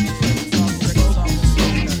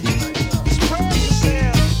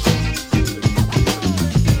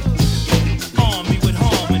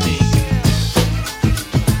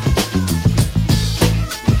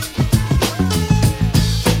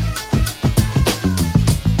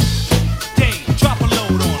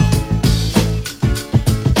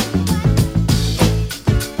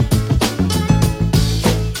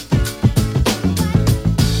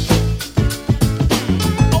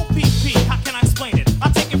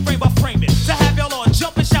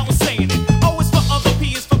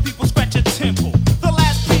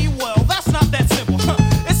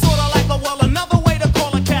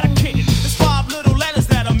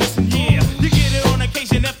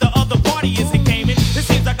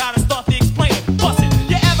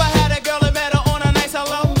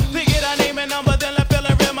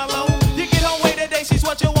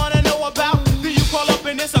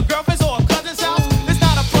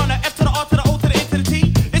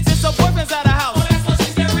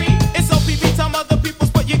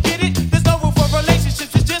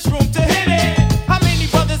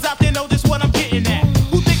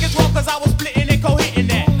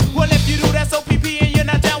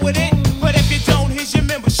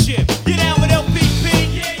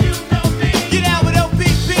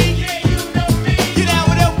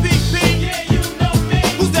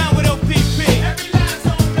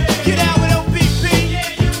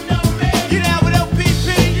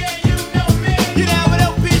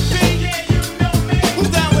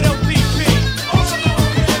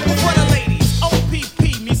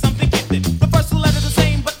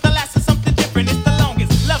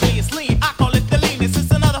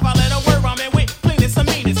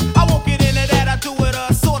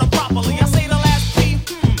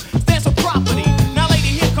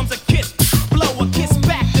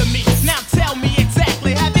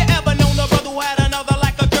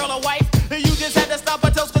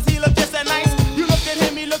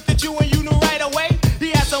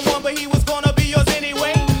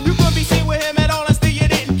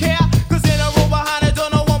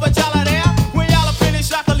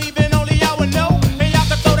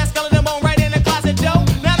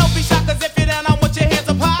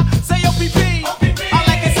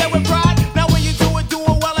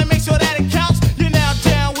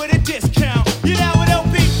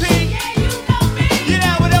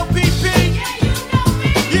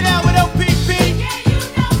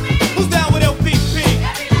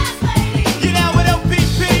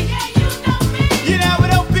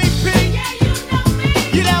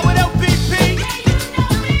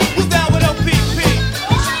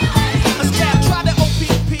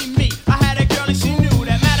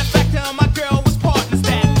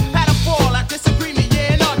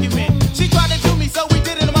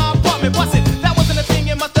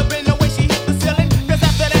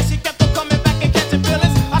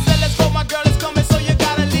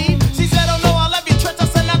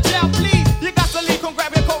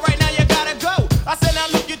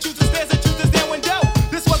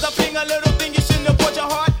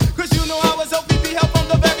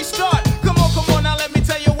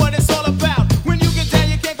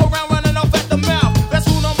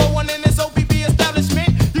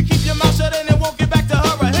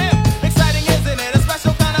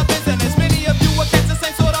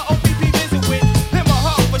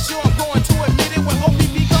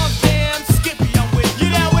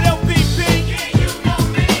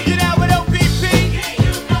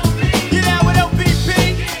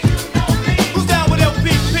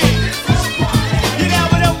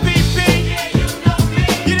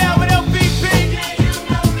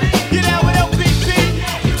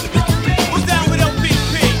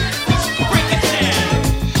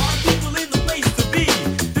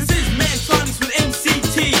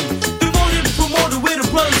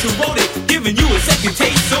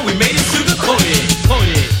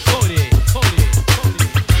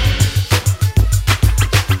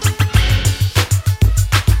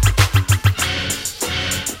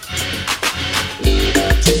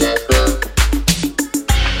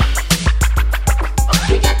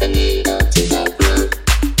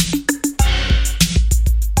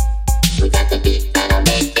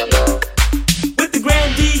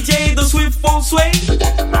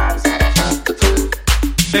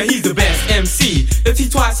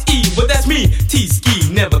 but that's me.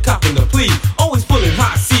 T-Ski, never copping the plea. Always pulling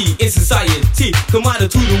high C in society.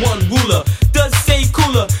 Commodity to the one ruler. Does say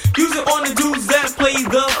cooler. Use it on the dudes that play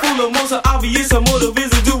the fooler. Most are obvious, a motive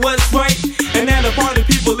is to do what's right. And at a party,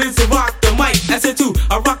 people is to rock the mic. I said too,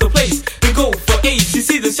 I rock the place. Then go for ace. You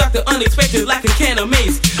see the shock, the unexpected, like a can of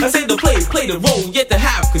maze. I say the play the role, yet to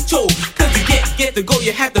have control. Cause you get to go,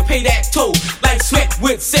 you have to pay that toll. Like sweat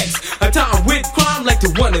with sex, a time with crime, like the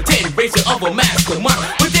 1 to 10 ratio of a mastermind.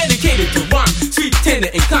 But dedicated to rhyme, sweet, tender,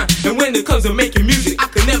 and kind. And when it comes to making music, I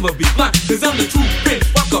can never be blind. Cause I'm the true Prince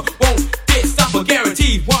Rocker, won't get stop a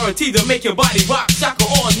guaranteed warranty to make your body rock. Shaka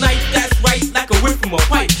all night, that's right, like a whip from a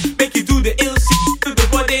pipe. Make you do the ill shit to the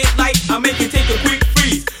broad daylight. I make you take a quick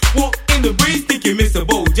freeze. Walk in the breeze, think you Mr.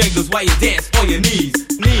 Bojangles while you dance on your knees.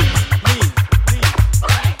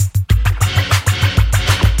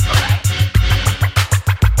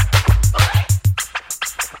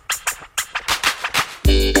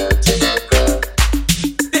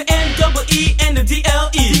 The N-double-E and the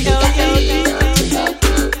D-L-E.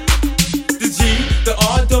 The G, the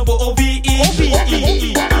R-double-O-V-E.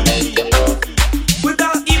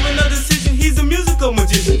 Without even a decision, he's a musical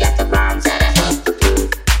magician.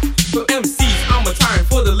 For MCs, I'm a tyrant.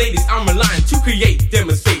 For the ladies, I'm relying to create,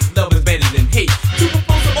 demonstrate. Love is better than hate. To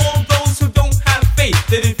propose to all those who don't have faith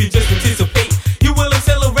that if you just anticipate, you will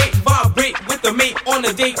accelerate, vibrate with the mate on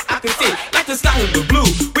a date. I can say, like the sky of the blue,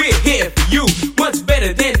 we're here for you. Much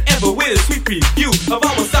better than ever with a sweet preview of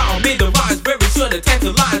our style. Made the rhymes very sure to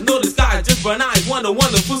tantalize. Know the sky just run eyes. What a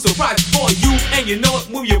wonderful surprise for you. And you know it,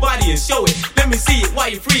 move your body and show it. Let me see it while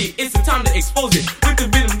you're free. It's the time to expose it. With the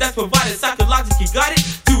rhythm that's provided, psychologically got it.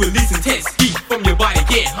 To release intense heat from your body.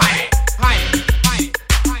 Get high.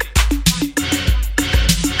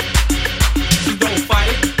 So don't fight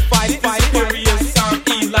it. It's superior sound.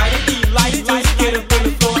 Elite it. Just get up on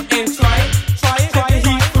the floor and try it. Take the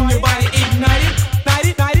heat from your body, ignite it.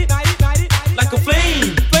 Like a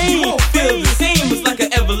flame. Feel the same. It's like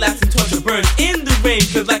an everlasting torch that burns in the rain.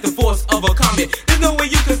 Cause like the force of a comet, there's no way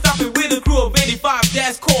you can stop it with a crew of 85.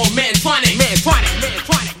 That's called Mantronic.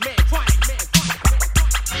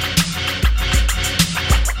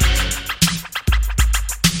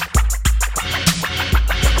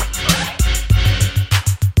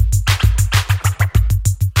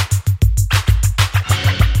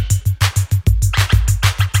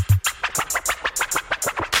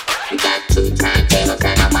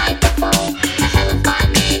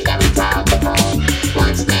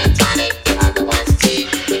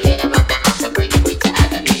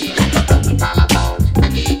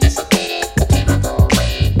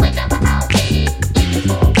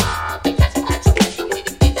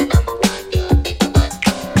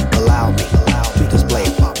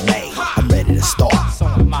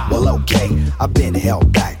 I've been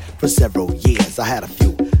held back for several years. I had a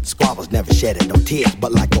few squabbles, never shedding no tears.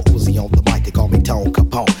 But like a Uzi on the mic, they call me Tone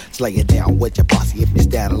Capone. Slay it down with your posse if you're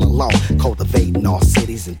standing alone. Cultivating all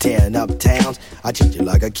cities and tearing up towns. I treat you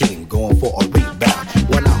like a king, going for a rebound.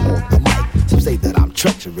 When I hold the mic, some say that I'm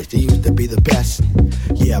treacherous. You used to be the best.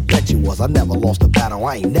 Yeah, I bet you was. I never lost a battle.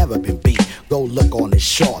 I ain't never been beat. Go look on this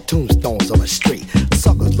short tombstones on the street.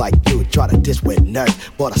 Suckers like you try to diss with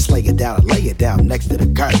nerve, but I slay it down and lay it down next to the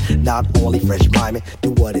curb. Not only fresh rhyming, do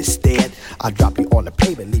what instead. I drop you on the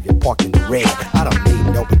pavement, leave you parked in the red. I don't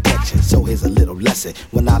need no protection, so here's a little lesson.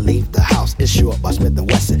 When I leave the house, it's sure by Smith &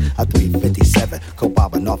 Wesson. A 357,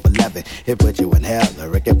 co-bobbing off 11. It put you in hell,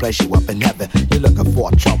 or it can place you up in heaven. You're looking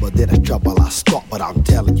for trouble, then it's trouble I start. But I'm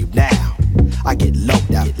telling you now, I get low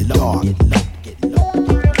down the dark. Get low.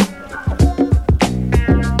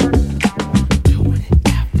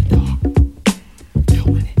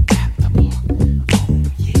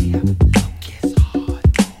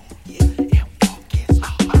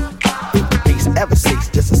 Ever since,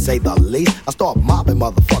 just to say the least, I start mobbing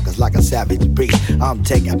motherfuckers like a savage beast. I'm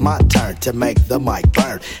taking my turn to make the mic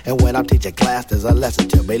burn, and when I'm teaching class, there's a lesson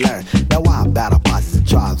to be learned. Now I battle bosses and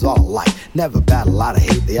tribes all alike. Never battle out of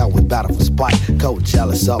hate, they always battle for spite. Cold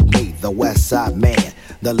jealous of me, the West Side man,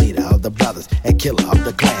 the leader of the brothers and killer of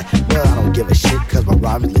the clan. Well, I don't give a shit, cause my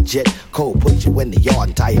rhyme is legit. Cold put you in the yard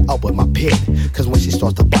and tie you up with my pit. Cause when she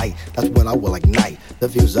starts to bite, that's when I will ignite the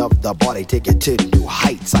views of the body, take it to new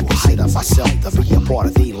heights. I can sit up myself to be a part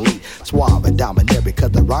of the elite. Suave and dominant because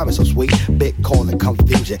the rhyme is so sweet. Big call and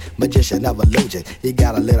confusion, magician of illusion. You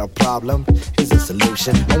got a little problem, here's a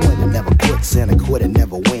solution. A winner never quits and a quitter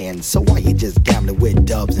never wins. So why you just gambling with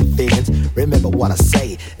dubs and fins? Remember what I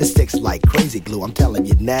say, it sticks like crazy glue. I'm telling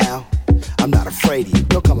you now, I'm not afraid of you.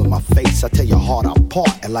 Don't come in my face, I tear your heart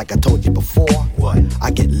apart. And like I told you before, what? I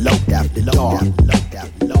get low after dark. Low down.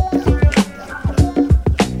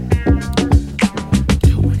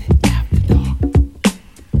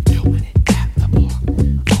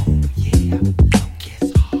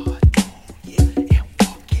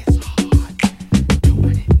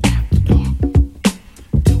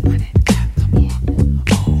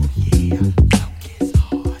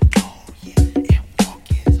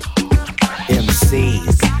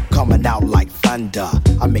 thunder.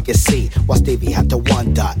 I make it see what Stevie had to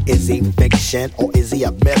wonder. Is he fiction or is he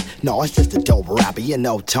a myth? No, it's just a dope rapper, you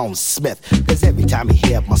know, Tone Smith. Cause every time you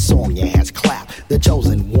hear my song, your hands clap. The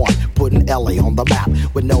chosen one, putting LA on the map.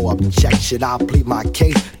 With no objection, I plead my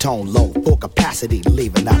case. Tone low, full capacity,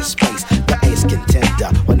 leaving out of space. The ace contender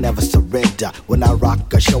will never surrender. When I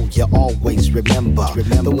rock a show, you always remember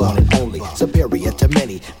the one and only, superior to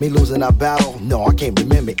many. Me losing a battle? No, I can't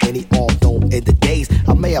remember any. Although in the days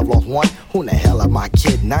I may have lost one. Who the hell am I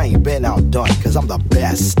kidding? I ain't been outdone, cause I'm the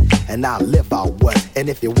best. And I live out west. And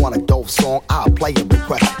if you want a dope song, I'll play a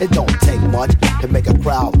request. It don't take much to make a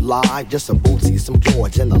crowd live. Just some Bootsy, some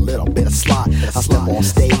George, and a little bit of slide. I step on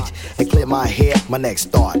stage and clear my head. My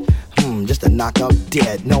next thought, just to knock up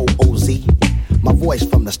dead. No OZ, my voice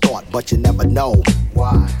from the start, but you never know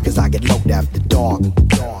why. Cause I get loaded after dark.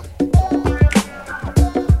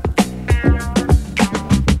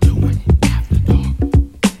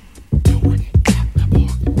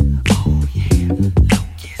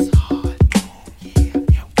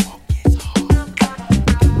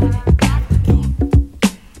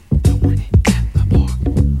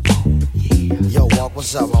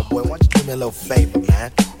 What's up, my boy? Why don't you do me a little favor,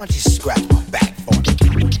 man? Why don't you scratch my back for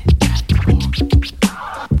me?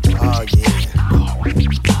 Oh, yeah.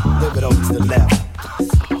 Live it over to the left.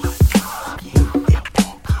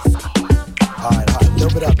 All right,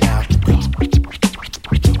 live it up now.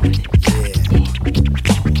 Yeah.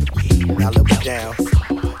 Now live it down.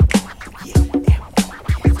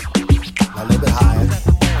 Now live it higher.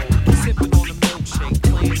 Sipping on the milkshake,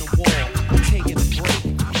 playing the wall, taking a break,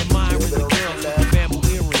 admiring the girls with the bamboo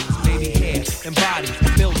earrings, baby hair, and bodies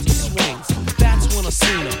built to swings. That's when I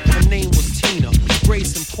seen her. Her name was Tina.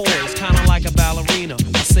 Grace and poise, kinda like a ballerina.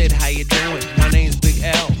 I said, how you doing? My name's Big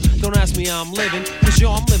L. Don't ask me how I'm living, cause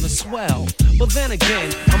yo, I'm living swell. But then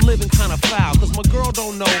again, I'm living kinda foul, cause my girl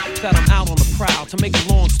don't know that I'm out on the prowl. To make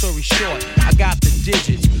a long story short, I got the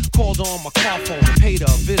digits. Called her on my car phone and paid her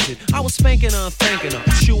a visit. I was spanking her and thanking her,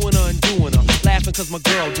 chewing her and doing her. Laughing cause my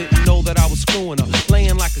girl didn't know that I was screwing her.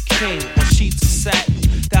 Laying like a king on sheets of satin.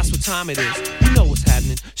 That's what time it is, you know what's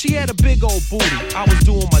happening. She had a big old booty, I was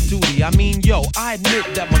doing my duty. I mean, yo, I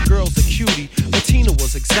admit that my girl's a cutie, but Tina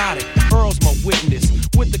was exotic. Earl's my witness,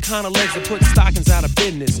 with the kind of legs that put stockings out of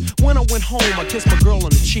business. When I went home, I kissed my girl on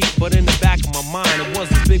the cheek, but in the back of my mind, it was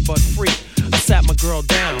this big butt freak. I sat my girl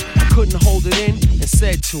down, I couldn't hold it in, and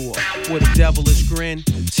said to her, with a devilish grin,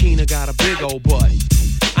 Tina got a big old butt.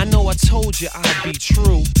 I know I told you I'd be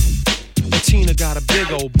true, but Tina got a big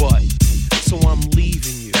old butt, so I'm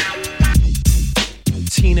leaving you.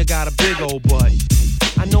 Tina got a big old butt.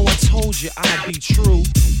 I know I told you I'd be true,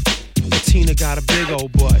 but Tina got a big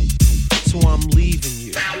old butt, so I'm leaving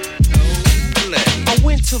you. I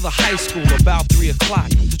went to the high school about 3 o'clock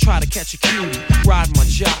to try to catch a cutie, ride my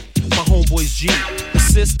jock, my homeboy's Jeep, the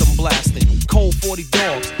system blasting, cold 40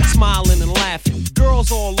 dogs, smiling and laughing,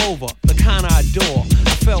 girls all over, the kind I adore.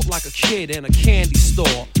 I felt like a kid in a candy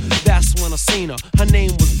store. That's when I seen her, her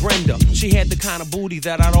name was Brenda. She had the kind of booty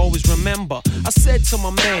that I'd always remember. I said to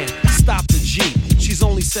my man, stop the Jeep, she's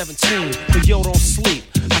only 17, but yo, don't sleep.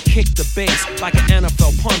 I kicked the bass like an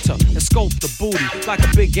NFL punter and scoped the booty like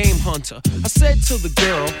a big game hunter. I said to the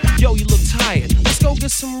girl, yo, you look tired, let's go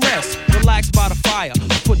get some rest, relax by the fire.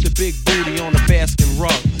 I put the big booty on the basket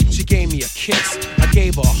rug. She gave me a kiss, I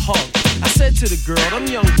gave her a hug. I said to the girl, them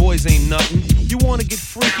young boys ain't nothing. You wanna get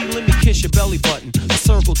freaky, let me kiss your belly button. I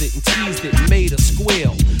circled it and teased it and made her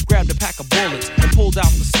squeal. Grabbed a pack of bullets and pulled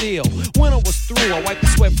out the steel. When I was through, I wiped the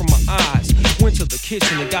sweat from my eyes. Went to the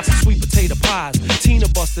kitchen and got some sweet potato pies. Tina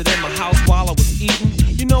busted in my house while I was eating.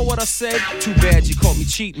 You know what I said? Too bad you caught me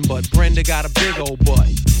cheating, but Brenda got a big old butt.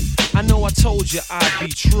 I know I told you I'd be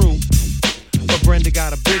true, but Brenda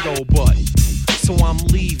got a big old butt, so I'm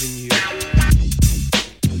leaving you.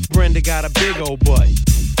 Brenda got a big old butt.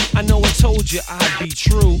 I know I told you I'd be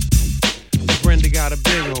true, but Brenda got a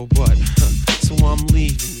big old butt, so I'm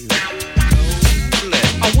leaving you.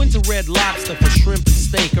 I went to Red Lobster for shrimp and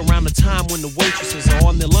steak around the time when the waitresses are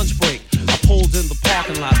on their lunch break. I pulled in the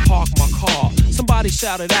parking lot, parked my car. Somebody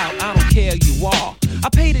shouted out, I don't care, you are. I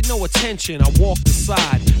paid it no attention, I walked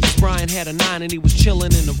inside. Miss Brian had a 9 and he was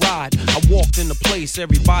chilling in the ride. I walked in the place,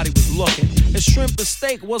 everybody was looking. And shrimp and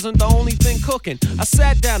steak wasn't the only thing cooking. I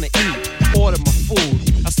sat down to eat, ordered my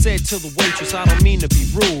food. I said to the waitress, I don't mean to be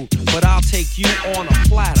rude, but I'll take you on a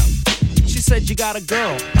platter. She said, you got a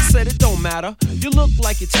girl? I said it don't matter. You look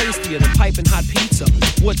like you're tastier than piping hot pizza.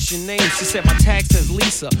 What's your name? She said my tag says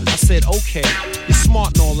Lisa. I said okay, you're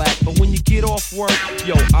smart and all that, but when you get off work,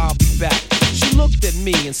 yo, I'll be back. She looked at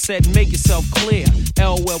me and said, make yourself clear.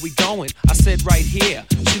 L, where we going? I said, right here.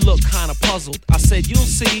 She looked kinda puzzled. I said,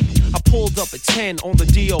 you'll see. I pulled up at 10 on the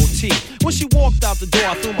DOT. When she walked out the door,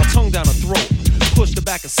 I threw my tongue down her throat, pushed her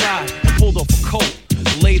back aside and pulled off a coat,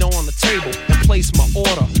 laid her on the table and placed my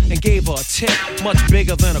order and gave her a tip much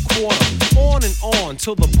bigger than a quarter. On and on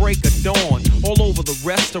till the break of dawn. All over the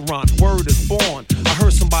restaurant, word is born. I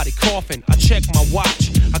heard somebody coughing. I checked my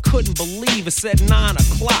watch. I couldn't believe it said 9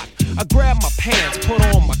 o'clock. I grabbed my pants, put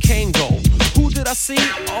on my Kango. Who did I see?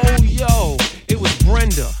 Oh, yo, it was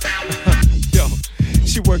Brenda. Yo,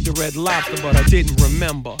 she worked the Red Lobster, but I didn't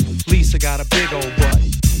remember. Lisa got a big old butt.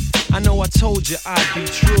 I know I told you I'd be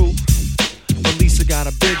true, but Lisa got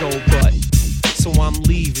a big old butt, so I'm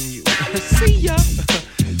leaving you. See ya.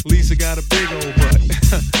 Lisa got a big old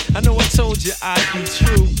butt. I know I told you I'd be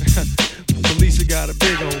true, but Lisa got a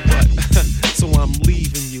big old butt, so I'm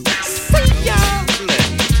leaving you. See ya.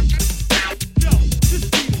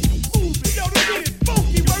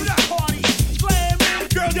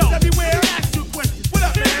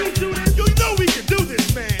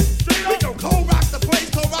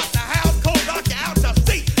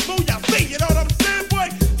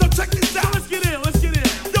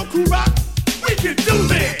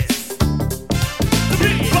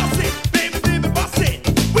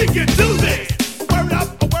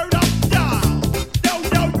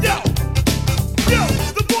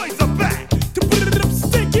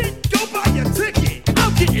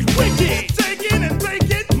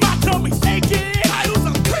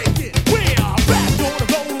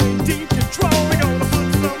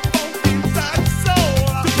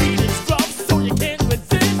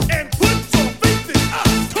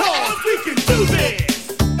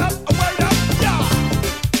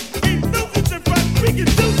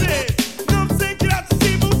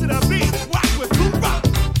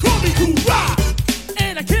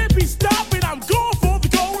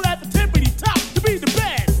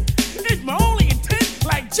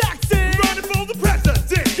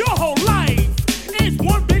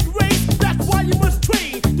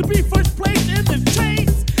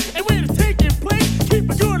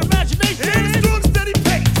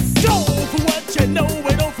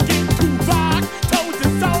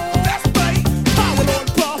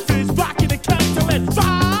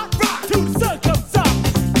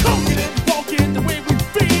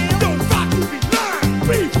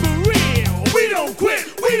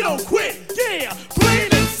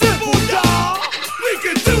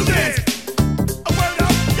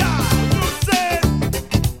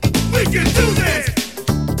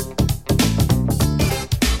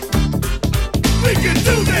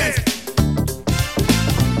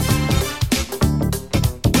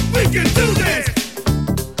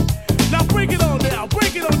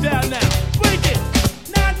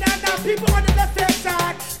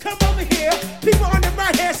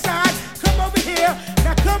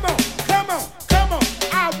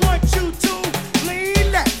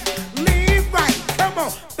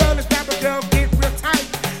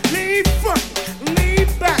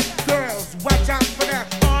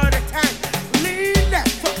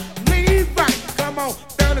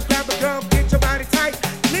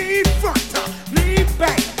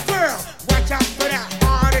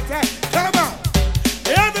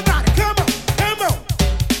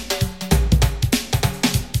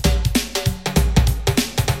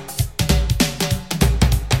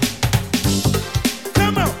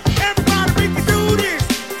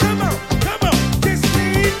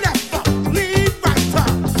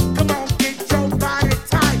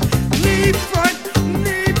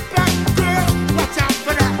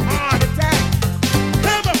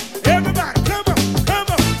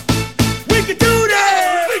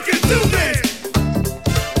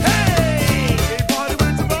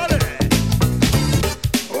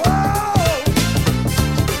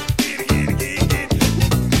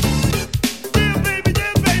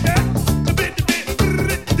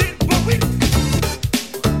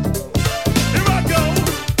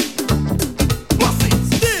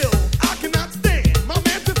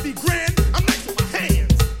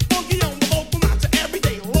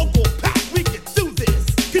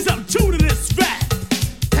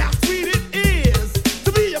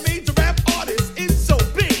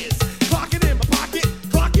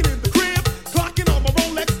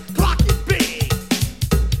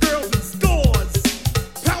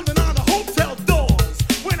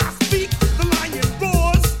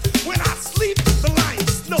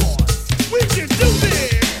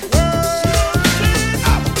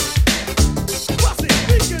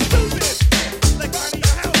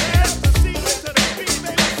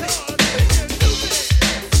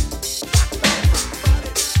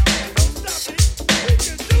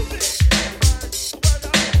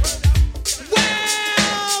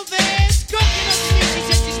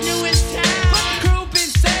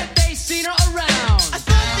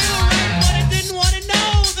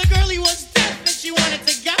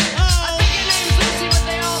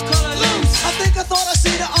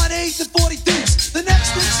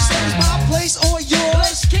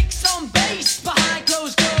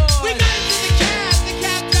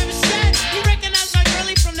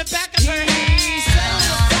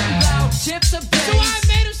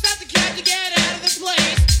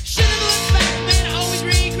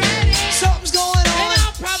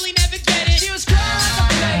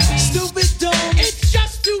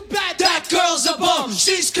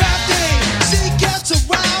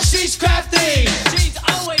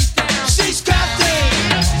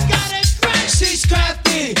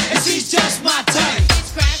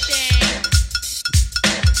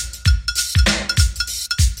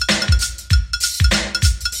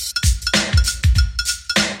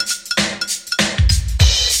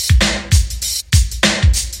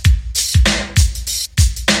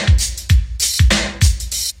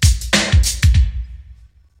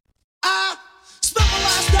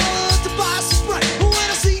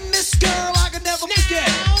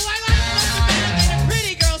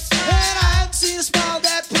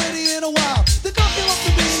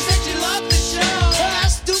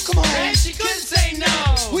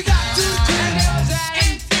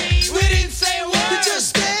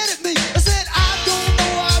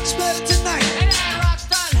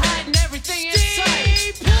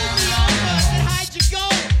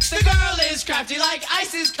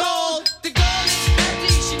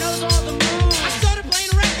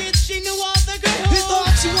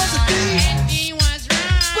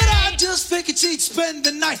 spend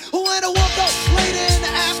the night. When I woke up later in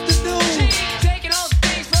the afternoon, Taking all the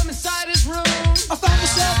things from inside his room. I found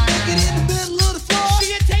myself naked in the middle of the floor.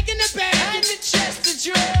 She had taken the bed and the chest of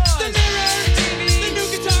drawers. The mirror, TV, the new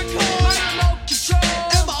guitar chord, my remote control,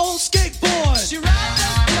 and my old skateboard. She robbed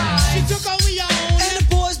us blind. She took all we own, and the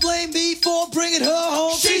boys blame me for bringing her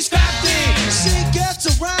home. She's crafty. She gets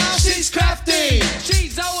around. She's crafty.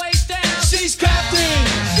 She's always down. She's crafty.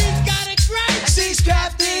 She's got it great. She's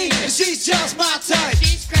crafty, and she's just my type.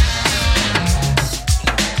 She's crafty.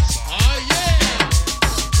 Oh yeah.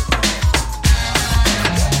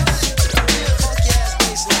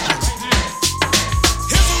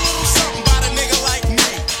 Here's a little something about a nigga like me.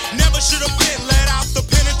 Never should have been let out the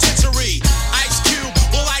penitentiary. Ice Cube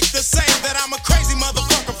will like to say that I'm a crazy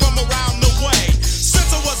motherfucker from around the way.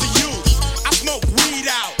 Since I was a youth, I smoked weed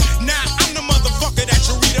out. Now I'm the motherfucker that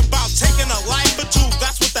you read about, taking a life or two.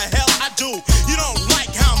 That's what the hell I do. You don't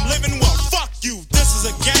like how I'm living? Well, fuck you. This is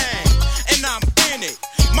a gang, and I'm in it.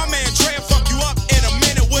 My man Dre will fuck you up in a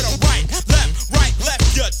minute with a right,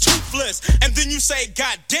 left, you're toothless. And then you say,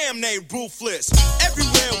 God damn, they ruthless.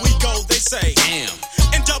 Everywhere we go, they say, damn.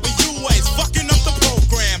 NWA's fucking up the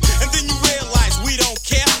program. And then you realize we don't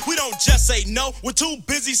care. We don't just say no. We're too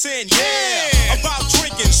busy saying yeah. About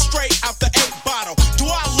drinking straight out the 8 bottle. Do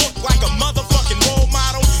I look like a motherfucking role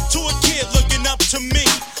model to a kid looking up to me?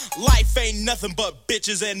 Life ain't nothing but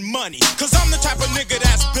bitches and money. Cause I'm the type of nigga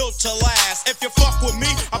that's built to last. If you fuck with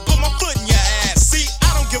me, I put my foot in your ass. See,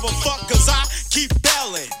 I don't give a fuck cause I keep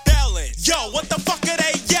belling. Yo, what the fuck are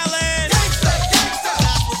they yelling? It's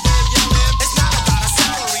not about a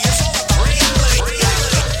salary, it's all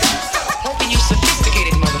Hoping you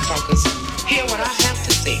sophisticated motherfuckers hear what I have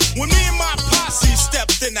to say. When me and my posse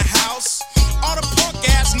stepped in the house, all the punk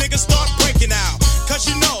ass niggas start breaking out. Cause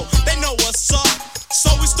you know, they know what's up.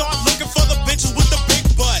 So we start looking for the bitches with the big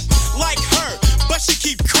butt. Like her, but she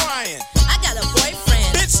keep crying. I got a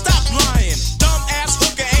boyfriend. Bitch, stop lying. Dumb ass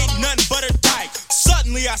hooker ain't nothing but a dyke.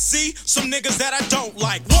 Suddenly I see some niggas that I don't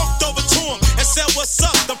like. Walked over to him and said, what's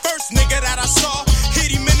up? The first nigga that I saw hit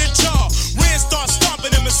him in the jaw. Ren started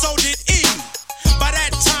stomping him and so did E. By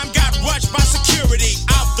that time got rushed by security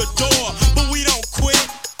out the door, but we don't quit.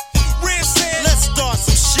 Ren said, let's start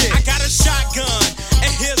some shit. I got a shotgun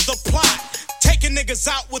and here's the plot. Taking niggas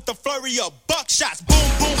out with the flurry of buckshots. Boom,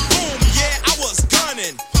 boom, boom, yeah, I was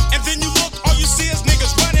gunning. And then you look, all you see is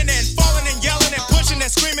niggas running and falling and yelling and pushing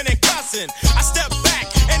and screaming and cussing. I stepped back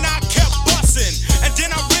and I kept busting. And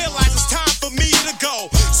then I realized it's time for me to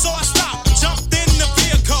go. So I stopped, jumped in the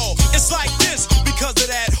vehicle. It's like this because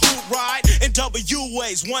of that hoot ride. And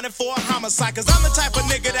WA's wanted for a homicide. Cause I'm the type of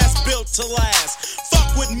nigga that's built to last.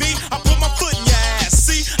 Fuck with me, I put my foot in your ass.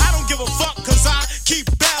 See, I don't give a fuck cause I keep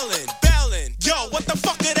belling. Yo, what the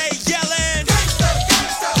fuck are they yelling? It's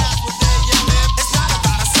not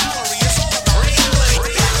about a salary, it's all about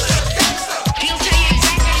He'll tell you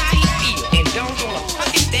exactly how he feel and don't wanna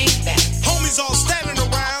fucking think that. Homies all standing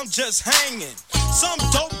around just hanging. Some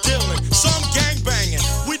dope dealing, some gang banging.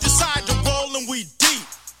 We decide to roll and we deep.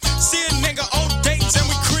 See a nigga on dates and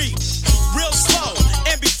we creep. Real slow,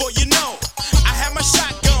 and before you know, I had my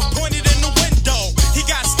shotgun pointed in the window. He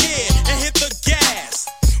got scared and hit the gas.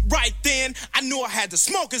 Right then, I knew I had to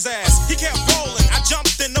smoke his ass. He kept rolling, I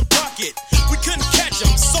jumped in the bucket. We couldn't catch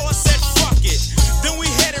him, so I said fuck it. Then we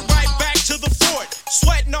headed right back to the fort,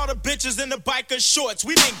 sweating all the bitches in the biker shorts.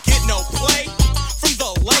 We didn't get no play from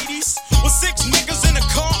the ladies. With 6 niggas in the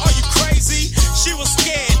car, are you crazy? She was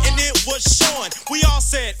scared and it was showing. We all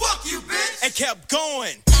said fuck you, bitch, and kept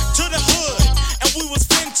going to the hood. And we was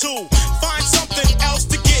finna find something else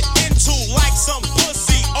to get into, like some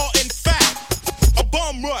pussy or in fact a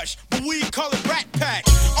bum rush, but we call it Rat Pack.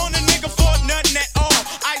 On a nigga for nothing at all.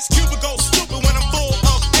 Ice Cube would go stupid when I'm full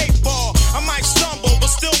of 8 ball. I might stumble, but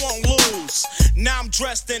still won't lose. Now I'm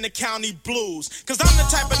dressed in the county blues. Cause I'm the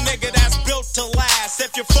type of nigga that's built to last.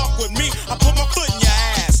 If you fuck with me, I put my foot in your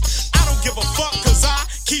ass. I don't give a fuck cause I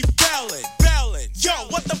keep belling. Yo,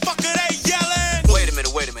 what the fuck are they yelling?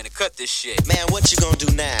 Wait a minute, cut this shit. Man, what you gonna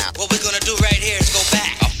do now? What we're gonna do right here is go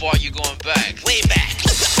back. How far you going back? Way back.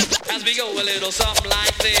 As we go a little something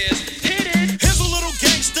like this. Hit it. Here's a little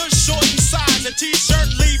gangster, short in size. A t-shirt,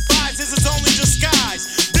 Levi's is his only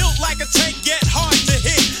disguise. Built like a tank, yet hard to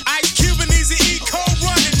hit. Ice Cube and Easy E, cold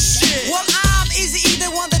running shit. Well, I'm Easy E,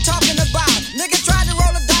 the one they're talking about. Nigga tried to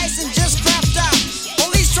roll the dice and just crapped out.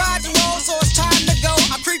 Police tried to roll, so it's time to go.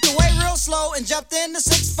 I creeped away real slow and jumped in the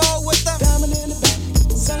 6-4 with the diamond in the back.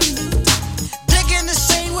 Digging the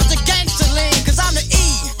scene with the gangster lean, cause I'm the E.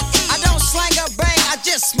 I don't slang or bang, I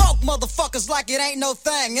just smoke motherfuckers like it ain't no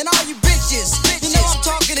thing. And all you bitches, you know I'm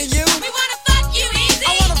talking to you. We wanna fuck you, Easy.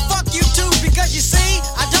 I wanna fuck you too, because you see,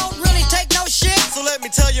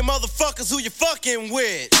 fucking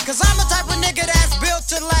with. Cause I'm the type of nigga that's built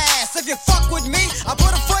to last. If you fuck with me, I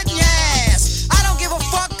put a foot in your ass. I don't give a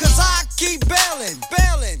fuck cause I keep bailing.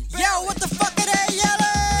 Yo, what the fuck are they yelling?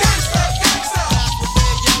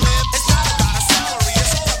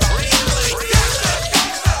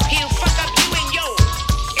 He'll fuck up you and yours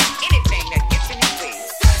and anything that gets in his way.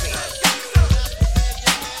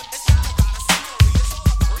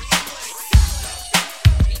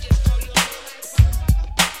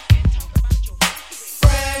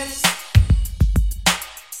 Friends,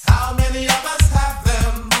 how many of us have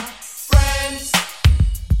them? Friends,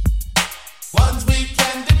 ones we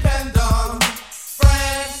can depend on.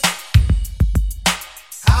 Friends,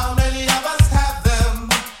 how many of us have them?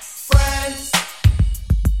 Friends,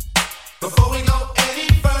 before we go any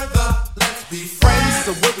further, let's be friends. Friends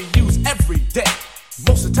are what we use every day.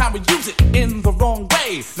 Most of the time we use it in the wrong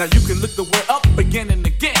way. Now you can look the word up again and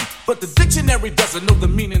again, but the dictionary doesn't know the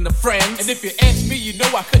meaning of friends. And if you ask me, you know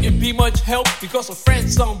I couldn't be much help, because a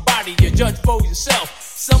friend's somebody you judge for yourself.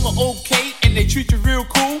 Some are okay and they treat you real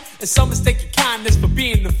cool, and some mistake your kindness for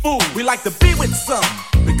being the fool. We like to be with some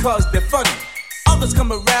because they're funny. Others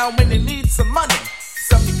come around when they need some money.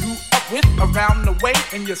 Some you grew up with around the way,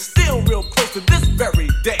 and you're still real close to this very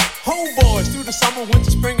day. Homeboys through the summer,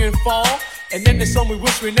 winter, spring, and fall. And then there's some we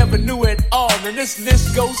wish we never knew at all. And this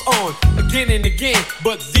list goes on again and again.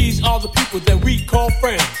 But these are the people that we call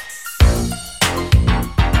friends.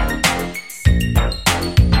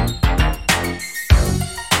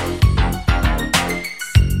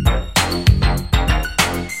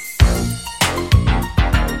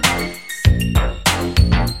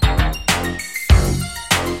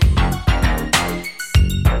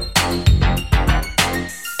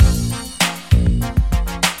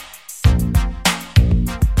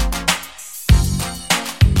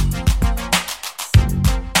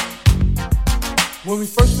 When we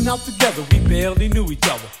first went out together, we barely knew each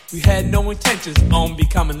other. We had no intentions on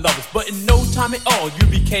becoming lovers, but in no time at all, you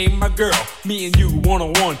became my girl. Me and you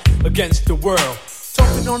one-on-one against the world.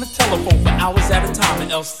 Talking on the telephone for hours at a time, and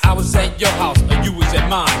else I was at your house or you was at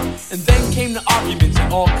mine. And then came the arguments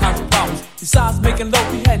and all kinds of problems. Besides making love,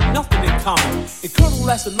 we had nothing in common. It could've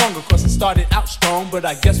lasted longer cause it started out strong, but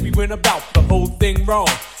I guess we went about the whole thing wrong.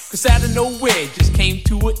 Cause out of nowhere it just came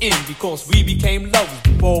to an end, because we became lovers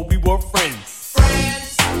before we were friends.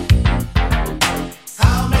 Friends,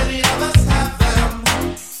 how many of us have them?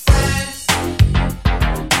 Friends,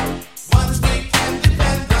 ones we can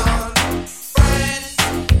depend on. Friends,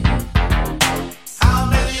 how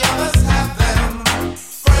many of us have them?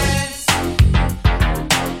 Friends,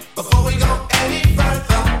 before we go any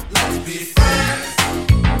further, let's be friends.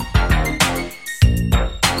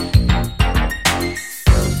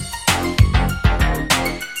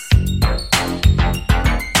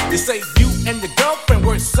 They say you and your girlfriend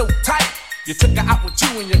were so tight. You took her out with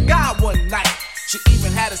you and your guy one night. She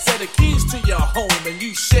even had a set of keys to your home, and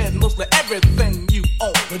you shared mostly everything you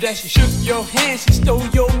own. But as she shook your hand, she stole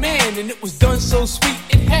your man, and it was done so sweet,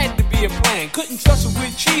 it had to be a plan. Couldn't trust her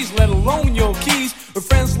with cheese, let alone your keys. With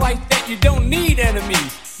friends like that, you don't need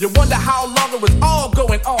enemies. You wonder how long it was all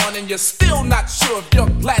going on, and you're still not sure if your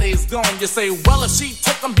glad he's gone. You say, well, if she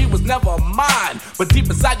took him, he was never mine. But deep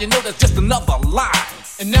inside, you know that's just another lie.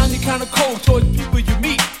 And now you're kinda cold toward the people you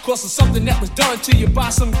meet, cause of something that was done to you by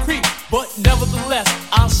some creep. But nevertheless,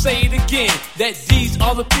 I'll say it again, that these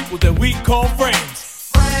are the people that we call friends.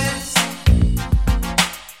 Friends,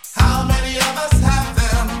 how many of us have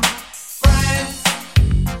them? Friends,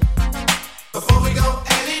 before we go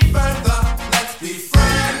any further, let's be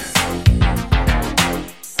friends.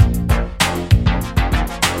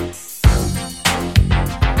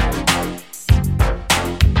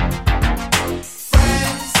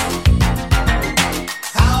 Friends,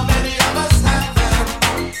 how many of us have them?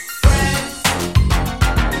 Friends,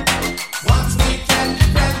 ones we can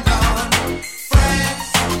depend on. Friends,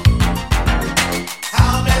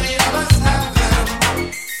 how many of us have them?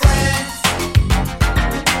 Friends,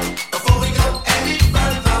 before we go any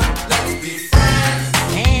further, let's be friends.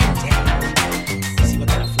 And see what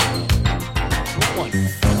kind of flavor. You want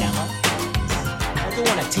vanilla? I do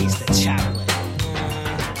want to taste the chocolate.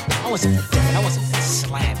 I want something different. I want something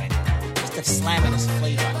slamming. What's the slammingest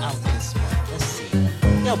flavor out this one? Let's see.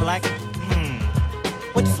 Yo, Black.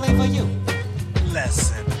 What flavor are you?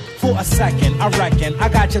 Listen. For a second, I reckon I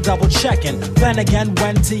got you double checking. Then again,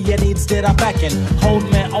 when to your needs did I beckon? Hold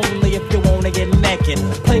me only if you wanna get naked.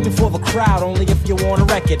 Play me for the crowd only if you wanna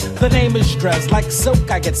wreck it. The name is Dress, like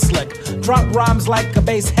silk I get slick. Drop rhymes like a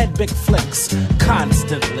bass head, big flicks.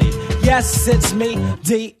 Constantly. Yes, it's me,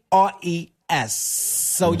 D-R-E-S.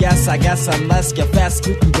 So yes, I guess unless you're fast,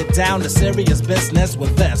 you can get down to serious business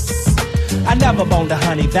with this. I never boned a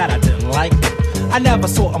honey that I didn't like. I never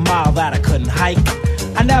saw a mile that I couldn't hike.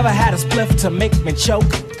 I never had a spliff to make me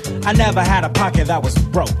choke. I never had a pocket that was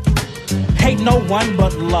broke. Hate no one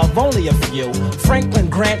but love only a few. Franklin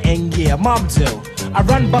Grant and yeah, Mom too. I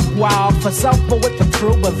run buck wild for self but with the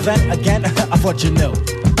crew. But then again, I thought you knew.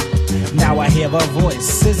 Now I hear a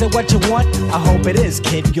voice. Is it what you want? I hope it is,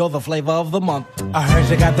 kid. You're the flavor of the month. I heard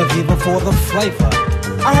you got the fever for the flavor.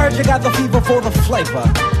 I heard you got the fever for the flavor.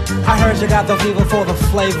 I heard you got the fever for the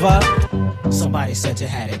flavor. Somebody said you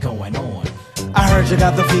had it going on. I heard you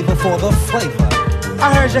got the fever for the flavor.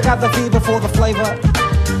 I heard you got the fever for the flavor.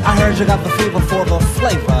 I heard you got the fever for the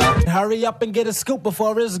flavor. Hurry up and get a scoop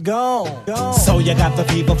before it's gone. So you got the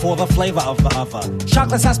fever for the flavor of the other.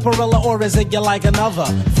 Chocolate sarsaparilla, or is it you like another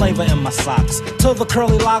flavor in my socks? Till the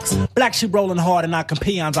curly locks, black sheep rolling hard and knocking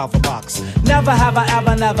peons out the box. Never have I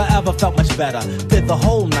ever, never ever felt much better. Did the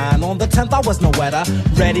whole 9 on the 10th, I was no wetter.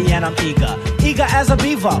 Ready and I'm eager, eager as a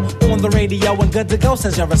beaver. On the radio and good to go,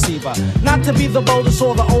 says your receiver. Not to be the boldest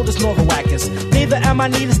or the oldest nor the wackest. Neither am I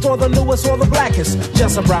neatest or the newest or the blackest.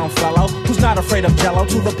 Just a brown fellow who's not afraid of jello.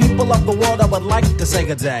 To the people of the world I would like to say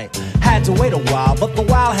good day. Had to wait a while, but the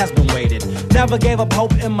while has been waited. Never gave up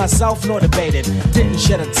hope in myself nor debated. Didn't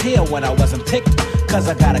shed a tear when I wasn't picked, cause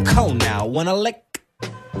I got a cone now when I lick.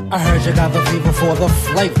 I heard you got the fever for the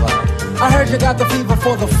flavor. I heard you got the fever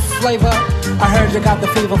for the flavor. I heard you got the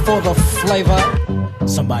fever for the flavor.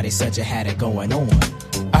 Somebody said you had it going on.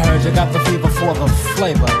 I heard you got the fever for the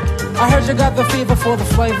flavor. I heard you got the fever for the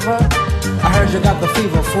flavor. I heard you got the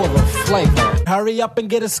fever for the flavor. Hurry up and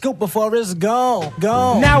get a scoop before it's gone.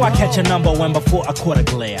 Now I catch a number when before I caught a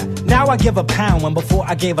glare. Now I give a pound when before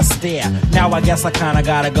I gave a stare. Now I guess I kinda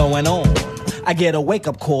got it going on. I get a wake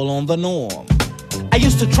up call on the norm. I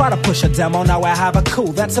used to try to push a demo, now I have a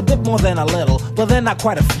coup. That's a bit more than a little, but they're not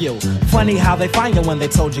quite a few. Funny how they find you when they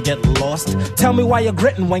told you get lost. Tell me why you're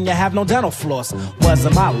gritting when you have no dental floss.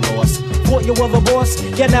 Wasn't my loss. Thought you were the boss,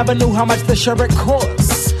 you never knew how much the sherbet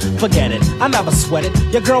costs. Forget it, I never sweat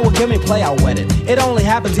it. Your girl will give me play, I'll wet it. It only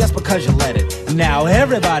happens just because you let it. Now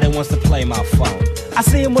everybody wants to play my phone. I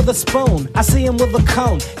see him with a spoon, I see him with a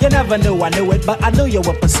cone. You never knew I knew it, but I knew you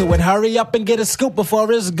would pursue it. Hurry up and get a scoop before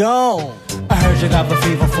it's gone. I heard you got the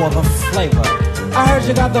fever for the flavor. I heard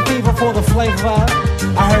you got the fever for the flavor.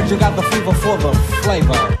 I heard you got the fever for the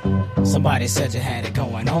flavor. Somebody said you had it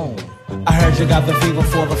going on. I heard you got the fever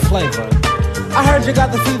for the flavor. I heard you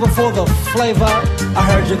got the fever for the flavor.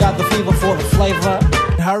 I heard you got the fever for the flavor.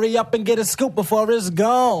 Hurry up and get a scoop before it's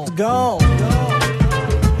gone.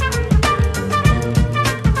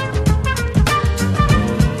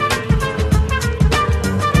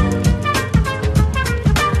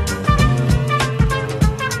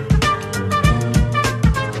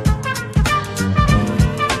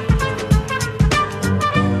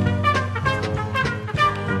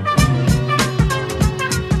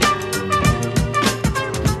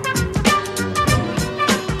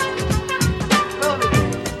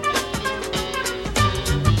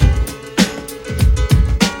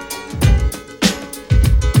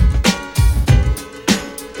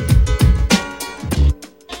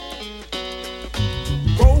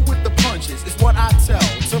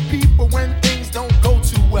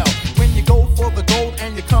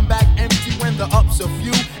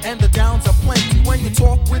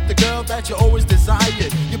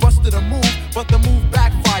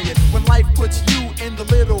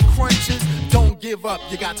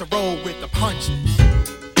 You got to roll with the punches.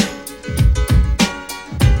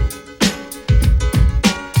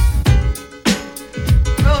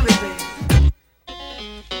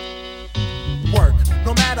 Work,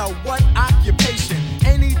 no matter what occupation.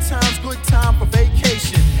 Anytime's good time for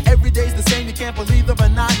vacation. Every day's the same, you can't believe the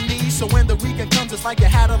monotony. So when the weekend comes, it's like you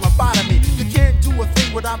had a lobotomy. You can't do a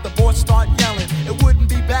thing without the boss start yelling. It wouldn't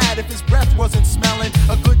be bad if his breath wasn't smelling.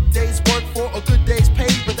 A good day's work for a good day's pay,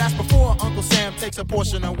 but that's before Uncle Sam takes a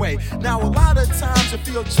portion away. Now a lot of times you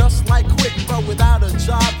feel just like quitting, but without a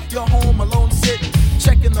job, you're home alone sitting,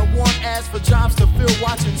 checking the warm ads for jobs to fill,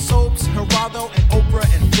 watching soaps, Geraldo and Oprah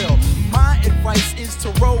and Phil. My advice is to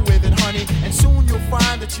roll with it, honey, and soon you'll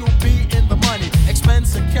find that you'll be in the money.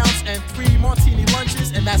 Expense accounts and 3 martini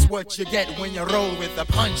lunches, and that's what you get when you roll with the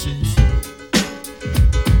punches.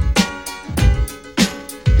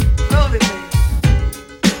 Roll it, baby.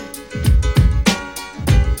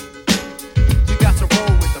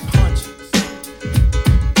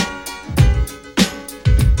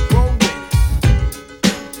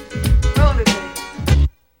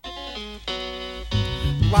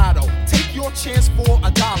 Chance for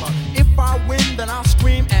 $1. If I win, then I'll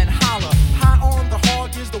scream and holler. High on the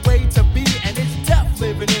hog is the way to be, and it's death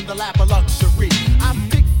living in the lap of luxury. I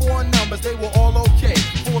pick 4 numbers,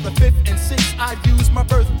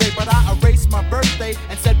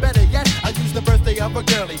 a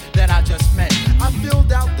girlie that I just met. I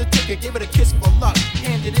filled out the ticket, gave it a kiss for luck,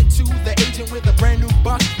 handed it to the agent with a brand new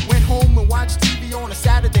buck. Went home and watched TV on a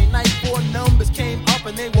Saturday night. 4 numbers came up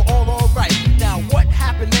and they were all alright. Now what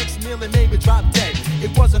happened next? Nearly maybe dropped dead.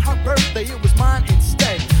 It wasn't her birthday, it was mine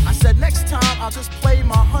instead. I said next time I'll just play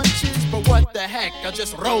my hunches, but what the heck, I'll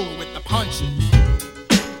just roll with the punches.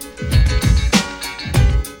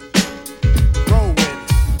 Roll with it.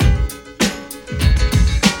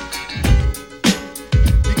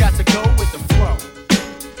 You got to go with the flow.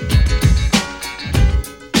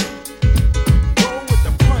 Roll with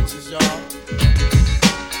the punches, y'all.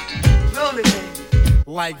 Roll it, baby.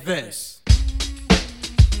 Like this.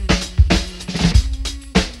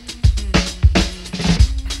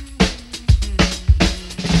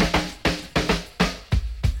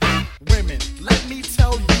 Women, let me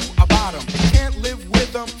tell you about them. Can't live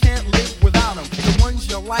with them, can't live without them. The ones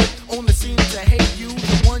you like only seem to hate you.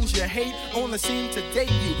 The ones you hate only seem to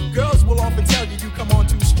date you. Girls will often tell you come on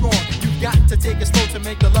too strong. You've got to take it slow to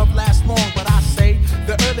make the love last long. But I say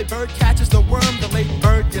the early bird catches the worm, the late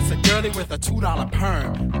bird gets a girlie with a $2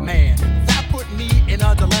 perm. Man, that put me in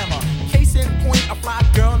a dilemma. Case in point, a fly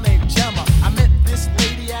girl named Gemma. I met this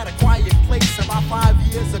lady at a quiet place about 5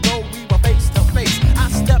 years ago. We were face to face. I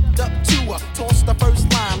stepped up to her, tossed the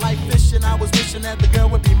first line. Like fishing, I was wishing that the girl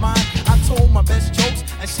would be mine. I told my best jokes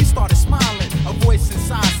and she started smiling. A voice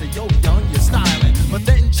inside said, yo, young, you're styling. But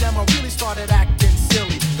then Gemma really started acting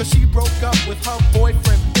silly, cause she broke up with her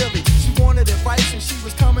boyfriend Billy. She wanted advice and she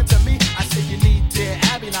was coming to me. I said, you need Dear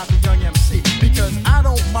Abby, not the young MC. Because I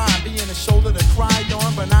don't mind being a shoulder to cry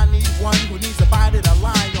on, but I need one who needs a body to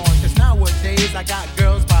lie on. Cause nowadays I got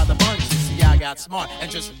girls by the bunches. See, I got smart and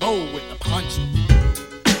just roll with the punches.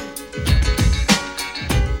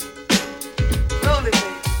 Roll it, baby.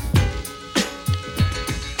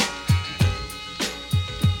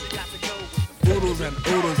 Oodles and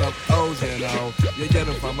oodles of O's, you know. You get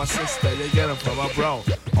them from my sister, you get them from my bro.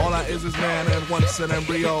 All I is man and once an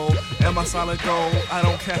embryo. Am I solid gold? I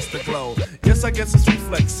don't cast the glow. Yes, I guess it's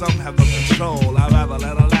reflex, some have no control. I'd rather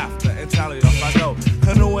let her laughter and tally off I go.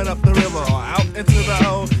 Canoeing up the river or out into the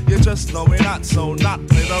O. You just know me not, so not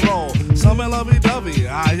play the role. Some are lovey-dovey,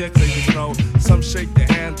 I hear crazy crow. Some shake their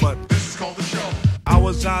hand, but this is called the show. I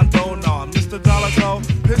was John Doe, no, I'm Mr. Dollar Go.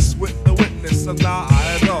 Pissed with the witness, so now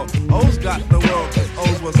I go. O's got the world, cause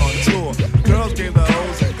O's was on tour. Girls gave the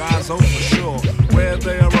O's and guys O's for sure. Where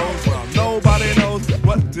they arose, well, nobody knows.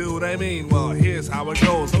 What do they mean? Well, here's how it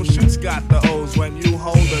goes. Those shoots got the O's when you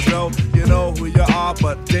hold the dough. You know who you are,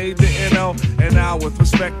 but they didn't know. And now with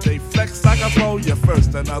respect, they flex like a pro. You're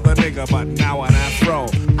first another nigga, but now an afro.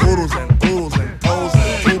 Oodles and oodles and O's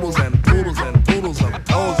and oodles and oodles and oodles of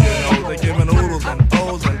O's, you know. They giving oodles and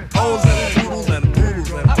O's and O's and oodles and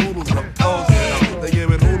oodles and oodles of O's, you know. They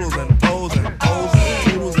giving oodles and O's and O's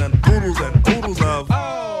and oodles and oodles and oodles of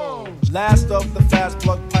O's. Last of the fast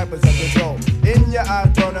plug pipers at the door. In your eyes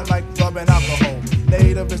burning like rubbing alcohol.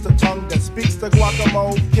 Native is the tongue that speaks the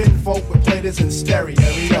guacamole. Kinfolk would play this in stereo.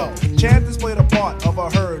 Chanters played a part of a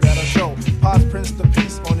herd at a show. Pots Prince the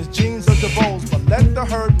Peace on his jeans of DeVos. But let the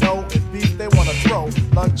herd know if beef they wanna throw.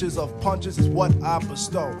 Lunches of punches is what I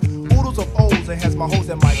bestow. Oodles of O's, it has my hoes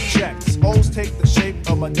and my checks. O's take the shape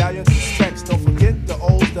of medallions and specs. Don't forget the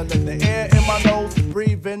O's that let the air in my nose.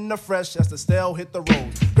 Breathe in the fresh as the stale hit the road.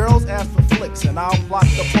 Girls ask for flicks and I'll block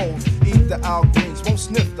the poles. Eat the Al Greens, won't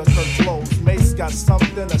sniff the Kirk blows. Mace got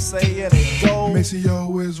something to say and it goes.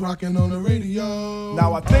 Maceo is rocking on the radio.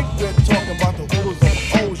 Now I think we're talking about the oodles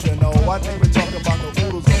of O's, you know. I think we're talking about the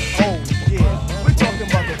oodles of O's, yeah. We're talking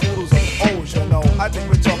about the oodles of O's, you know. I think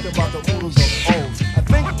we're talking about the oodles of O's. I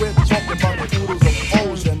think we're talking about the oodles of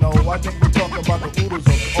O's, you know. I think we're talking about the oodles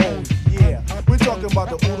of O's, yeah. We're talking about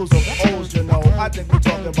the oodles of O's, you know. I think we're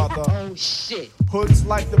talking about the oh shit. Hoods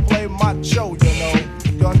like to play macho, you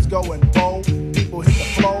know. Guns go and bow, people hit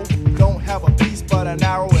the flow. Don't have a piece but an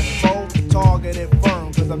arrow and bow. Targeted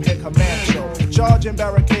firm, cause I'm here commando. Charging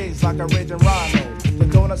barricades like a raging rhino. The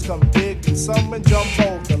donuts come big and some in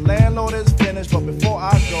jumbo. The landlord is finished, but before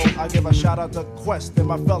I go, I give a shout out to Quest and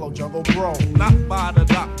my fellow jungle bro. Not by the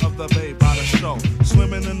dock of the bay, by the show.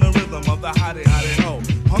 Swimming in the rhythm of the hottie hottie ho.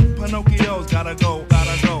 Punk Pinocchio's gotta go,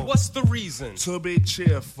 gotta go. What's the reason? To be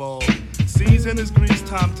cheerful. Season is grease,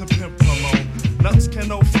 time to pimp promo. Nuts can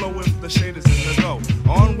no flow if the shade is in the dough.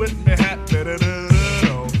 On with me hat,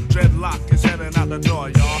 da-da-da-da-da. Dreadlock is heading out the door,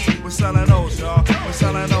 y'all. We're selling O's, y'all. We're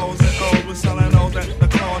selling O's and O's. We're selling O's at the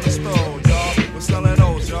corner store, y'all. We're selling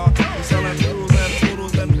O's, y'all. We're selling oodles and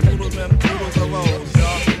oodles and oodles and oodles of O's,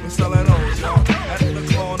 y'all. We're selling O's, y'all. At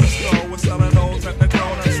the corner store. We're selling O's at the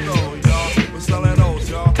corner store, y'all. We're selling O's,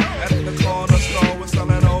 y'all. At the corner store. We're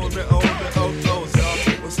selling O's, O's, O's, O's, y'all.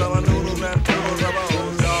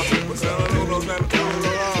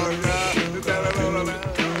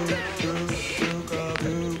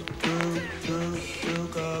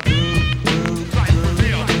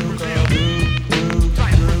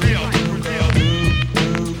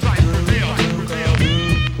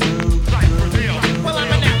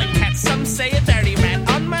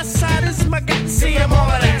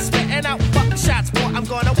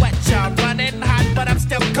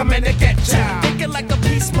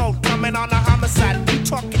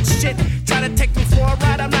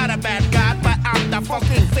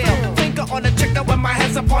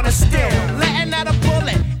 upon a still. Letting out a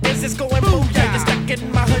bullet, is this going booyah? You're stuck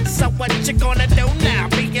in my hood, so what you gonna do now?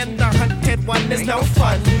 Being the hunted one is no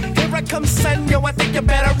fun. Here I come, son, yo, I think you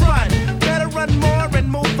better run. Better run more and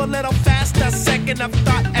move a little faster. Second of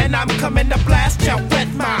thought, and I'm coming to blast you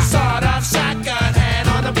with my sawed-off shotgun. Hand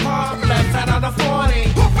on the palm, left hand on the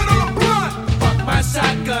 40. Pump it on the blunt. Fuck my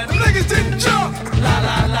shotgun. Them niggas didn't jump. La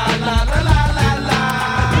la la la la la la la.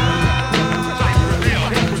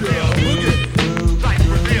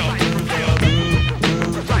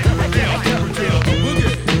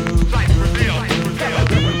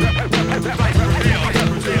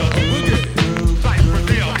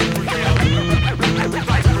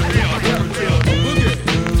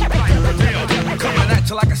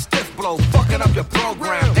 Like a stiff blow, fucking up your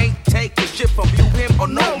program. Ain't taking shit from you, him, or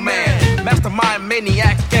no man. Mastermind,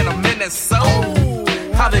 maniac, and a menace. So,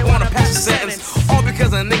 how they wanna pass a sentence? All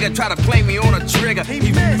because a nigga try to play me on a trigger.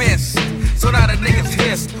 He missed. So now the niggas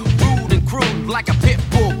hissed. Rude and crude like a pit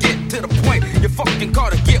bull. Get to the point, your fucking car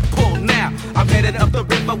to get pulled. Now, I'm headed up the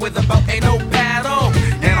river with a boat, ain't no paddle.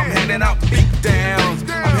 And I'm handing out beat downs.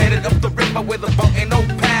 I'm headed up the river with a boat, ain't no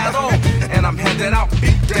paddle. And I'm handing out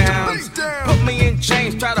beat downs. Put me in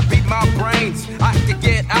chains, try to beat my brains. I can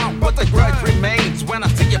get out, but the grudge remains. When I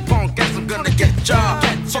see your punk ass, I'm gonna get ya.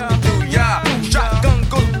 Fucking do ya. Shotgun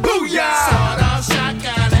goes booyah. Sawed-off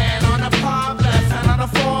shotgun, hand on the palm, left hand on the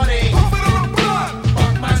 40. Pump it on the blunt.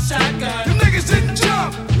 Fuck my shotgun. You niggas didn't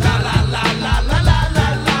jump. La la la la la la la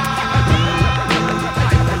la.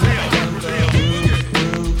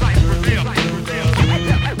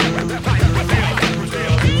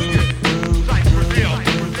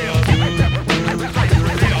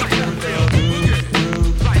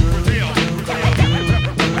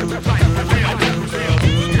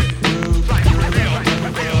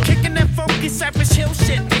 Cypress Hill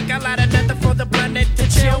shit, think I light another for the planet to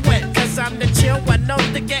chill with. Cause I'm the chill one,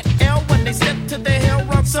 known to get ill when they step to the hill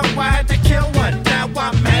wrong, so I had to kill one. Now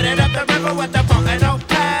I'm headed up the river with the boat and no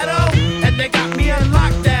paddle, and they got me in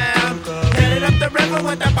lockdown. Headed up the river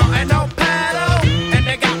with the boat and no paddle, and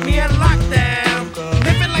they got me in lockdown.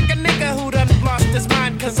 Living like a nigga who done lost his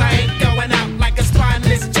mind, cause I ain't going out like a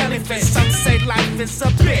spineless jellyfish. Some say life is a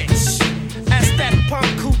bitch. Ask that punk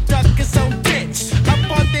who dug his own ditch.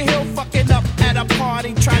 Up on the hill, fucking up at a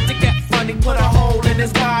party. Tried to get funny, put a hole in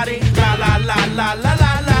his body. La la la la la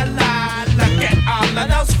la la la. Look at all of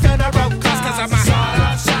those funeral cars, cause I'm a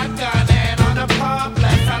sawed-off shotgun. Hand on the pump,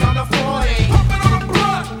 left hand on the 40. Pump it on the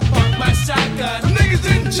blunt. Fuck my shotgun. The niggas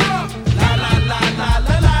didn't jump. La la la la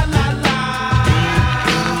la la la la.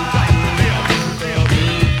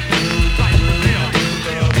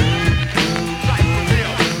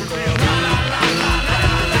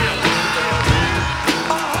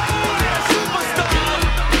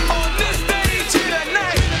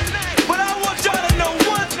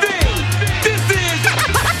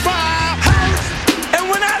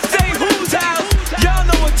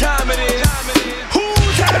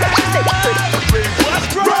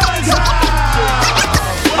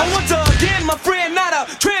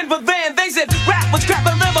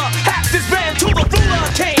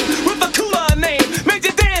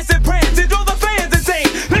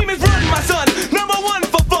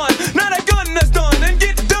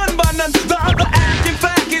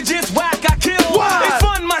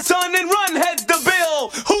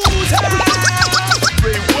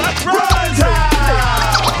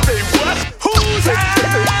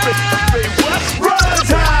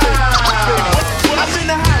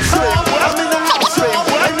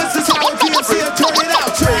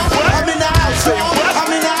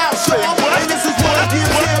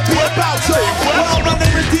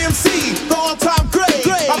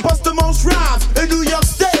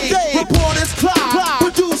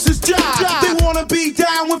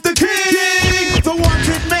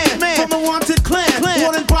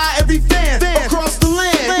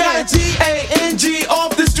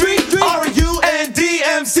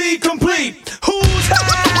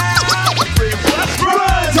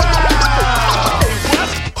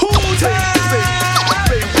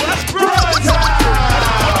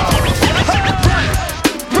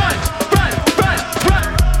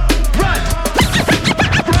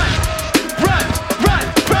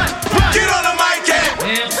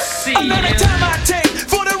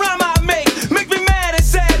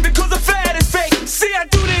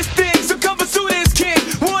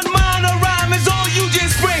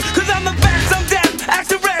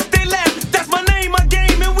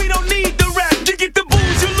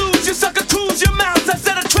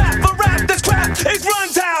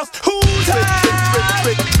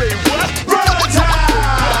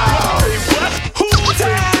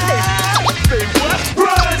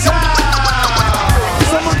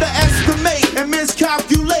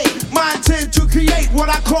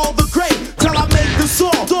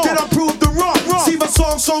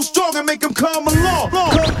 real strong and make them come along. Come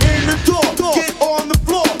in the door, get on the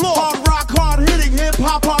floor. Hard rock, hard hitting, hip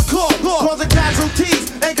hop, hardcore. Causing casualties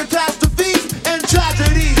and catastrophes and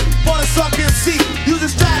tragedies for the sucking seat. Using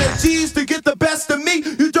strategies to get the best of me.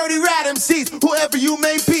 You dirty rat MCs, whoever you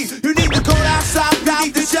may be. You need to go down south, you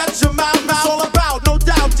need to shut your mouth. It's all about, no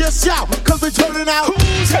doubt, just shout, cause we're turning out.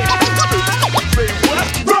 Who's say what?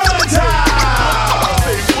 Run time!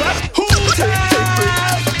 Say what? Who's say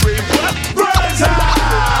what? Run time!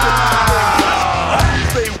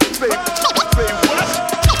 Say what? Say what?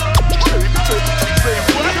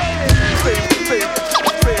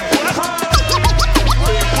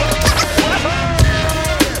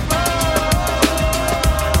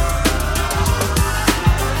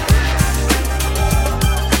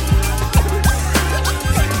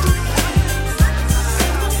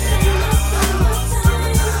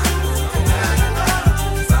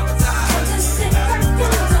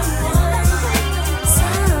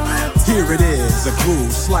 Here it is, a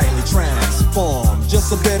groove slightly transformed.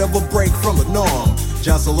 Just a bit of a break from the norm.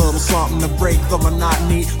 Just a little something to break the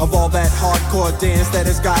monotony of all that hardcore dance that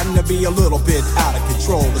has gotten to be a little bit out of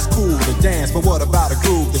control. It's cool to dance, but what about a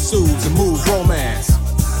groove that soothes and moves romance?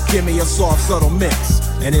 Give me a soft, subtle mix,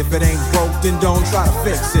 and if it ain't broke, then don't try to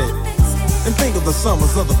fix it. And think of the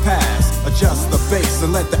summers of the past. Adjust the bass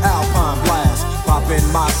and let the Alpine blast. Pop in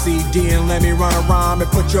my CD and let me run a rhyme and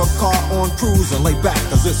put your car on cruise and lay back,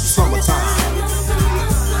 cause it's summertime.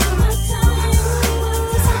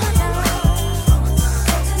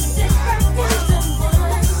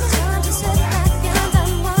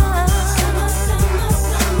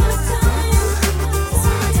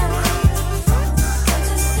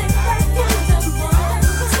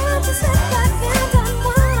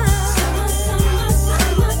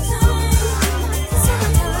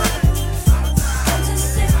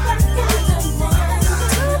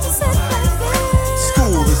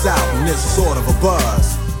 Sort of a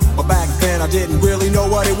buzz, but back then I didn't really know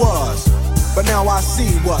what it was. But now I see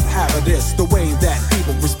what happened is the way that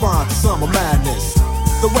people respond to summer madness.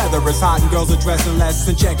 The weather is hot and girls are dressing less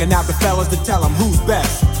and checking out the fellas to tell them who's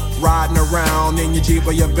best. Riding around in your Jeep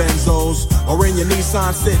or your Benzos, or in your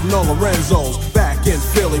Nissan sitting on Lorenzo's. Back in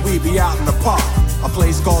Philly, we be out in the park. A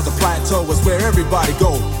place called the Plateau is where everybody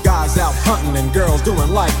go. Guys out hunting and girls doing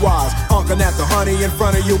likewise. Honking at the honey in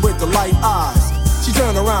front of you with the light eyes. She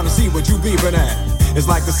turn around and see what you beeping at. It's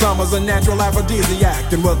like the summer's a natural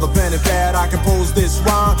aphrodisiac. And with a pen and pad I compose this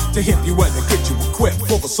rhyme to hit you and to get you equipped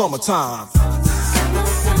for the summertime.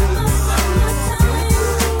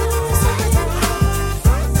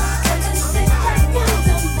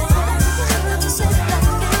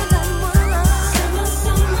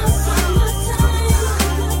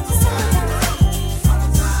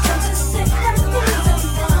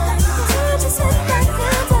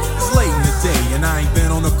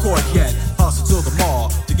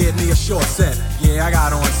 Short set, yeah, I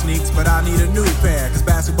got on sneaks, but I need a new pair, cause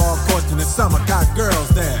basketball courts in the summer got girls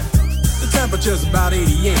there. The temperature's about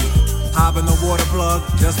 88. Hop in the water plug,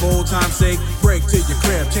 just for old time's sake. Break to your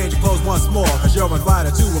crib, change your clothes once more, cause you're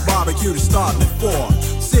invited to a barbecue to start at 4.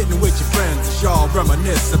 Sitting with your friends, as y'all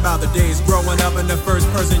reminisce about the days growing up and the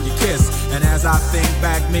first person you kiss. And as I think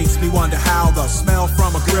back, makes me wonder how the smell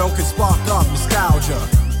from a grill can spark up nostalgia.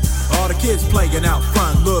 All the kids playing out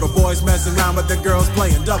front, little boys messing around with the girls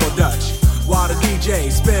playing double dutch. While the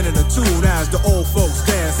DJ spinning a tune as the old folks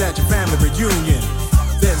dance at your family reunion.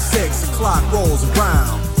 Then 6 o'clock rolls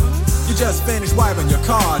around. You just finished wiping your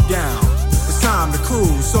car down. It's time to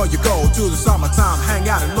cruise, so you go to the summertime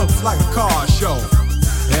hangout. It looks like a car show.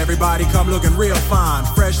 Everybody come looking real fine,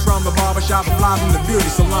 fresh from the barbershop and fly from the beauty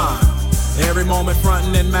salon. Every moment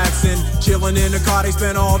frontin' and maxin', chillin' in the car, they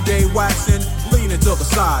spend all day waxin'. Leaning to the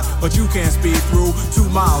side, but you can't speed through 2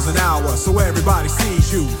 miles an hour, so everybody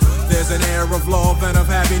sees you. There's an air of love and of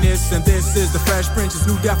happiness, and this is the Fresh Prince's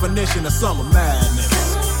new definition of summer madness.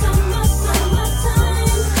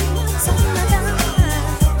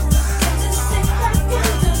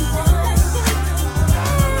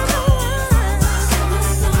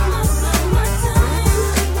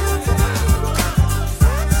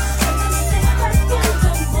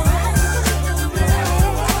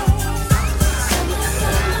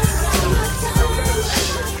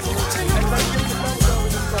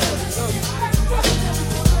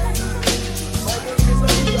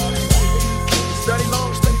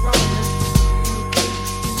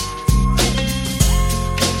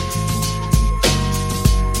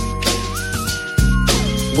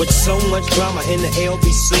 With so much drama in the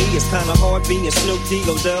LBC, it's kinda hard being Snoop D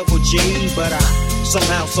or Double G. But I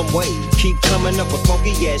somehow, some way keep coming up with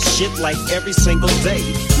funky ass shit like every single day.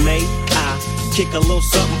 May I Kick a little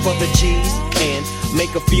something for the G's and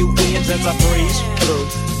make a few wins as I breeze through.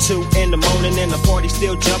 2 in the morning and the party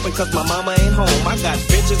still jumping cause my mama ain't home. I got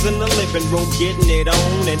bitches in the living room getting it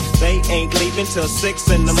on and they ain't leaving till 6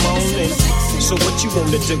 in the morning. So what you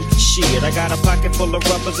wanna do? Shit, I got a pocket full of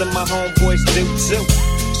rubbers and my homeboys do too.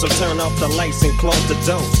 So turn off the lights and close the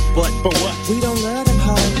doors. But for what? We don't love them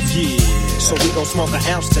hoes. Yeah. So we gon' smoke an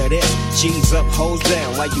ounce to this. G's up, hoes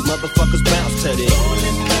down, while you motherfuckers bounce to this.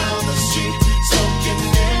 Rolling down the street, smoking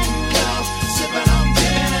in now, sipping on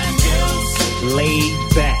gin and juice. Laid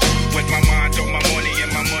back. With my mind on my money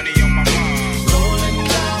and my money on my mind. Rolling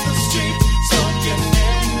down the street, smoking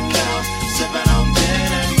in now, sipping on gin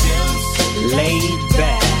and juice. Laid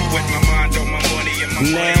back. With my mind on my money and my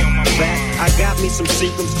money on my mind. I got me some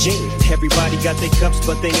Seagram's gin. Everybody got their cups,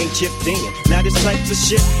 but they ain't chipped in. Now this type of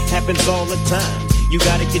shit happens all the time. You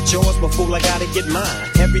gotta get yours, but fool, I gotta get mine.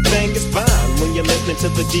 Everything is fine when you're listening to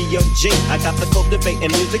the D.O.G. I got the cultivating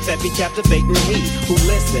music that be captivating he who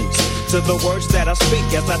listens to the words that I speak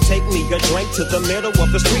as I take me a drink to the middle of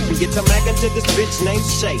the street and get to mackin' to this bitch named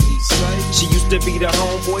Shady. She used to be the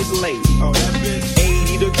homeboy's lady.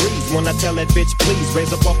 80 degrees when I tell that bitch, please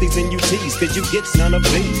raise up off these NUTs, cause you get none of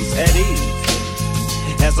these at ease.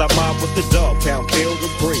 As I mob with the dog pound, feel the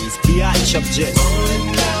breeze. B.I.H. I'm just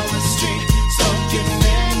rolling down the street, smoking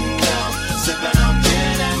in now, sipping on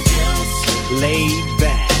gin and juice. Laid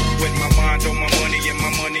back. With my mind on my money and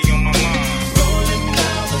my money on my mind. Rolling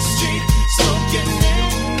down the street, smoking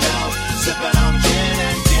in now, sipping on gin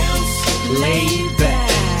and juice. Laid back.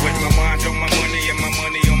 With my mind on my money and my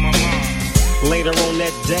money on my mind. Later on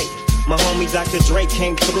that day, my homie Dr. Dre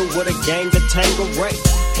came through with a gang of Tangeray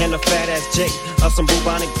and a fat ass J of some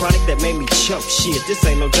bubonic chronic that made me choke. Shit, this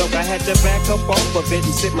ain't no joke. I had to back up off of it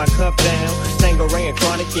and sit my cup down. Tangeray and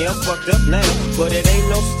chronic, yeah, I'm fucked up now, but it ain't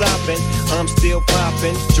no stopping. I'm still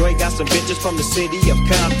popping. Dre got some bitches from the city of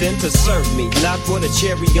Compton to serve me, not with a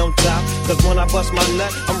cherry on top. Cause when I bust my nut,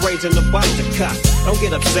 I'm raising the bar to cock. Don't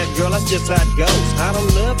get upset, girl, that's just how it goes. I don't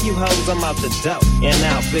love you hoes, I'm out the dough, and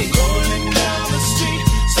I'll be rolling down the street,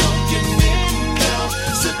 smoking in now,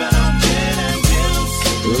 sipping on gin and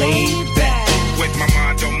juice. Laid back. With my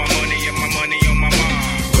mind on my money and my money on my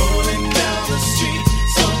mind. Rolling down the street,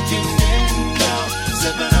 smoking in now,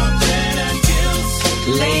 sipping on gin and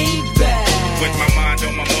juice. Laid back. With my mind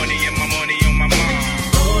on my money and my money on my mind.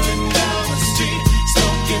 Rolling down the street,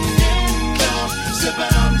 smoking in now,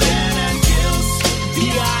 sipping on gin and juice.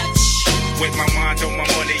 B.I.H. With my mind on my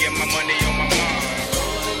money and my money on my mind.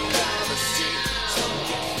 Rolling down the street,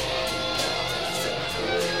 smoking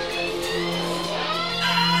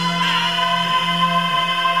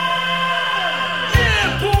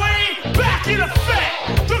Back in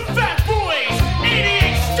effect, the Fat Boys,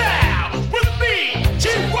 88 style, with me,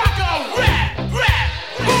 G-Rocka, rap,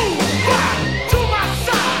 move, rock, to my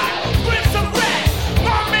side, with some rap,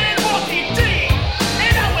 my man Marky D,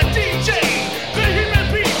 and our DJ, the Human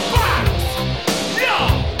Beatbox. Yo,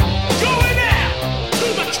 going out to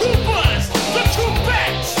the troopers, the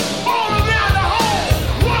troopettes, all around the whole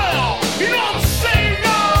world, you know what I'm saying,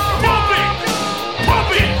 y'all? Pump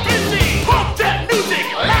it, busy, pump that music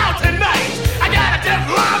loud tonight. I got a death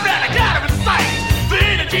rhyme that I gotta recite. The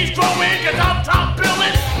energy's growing cause I'm top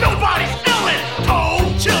billing. Nobody's illin',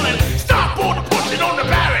 cold chillin'. Stop all the pushing on the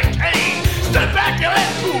barricade. Step back and let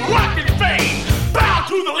through rockin' fame. Bow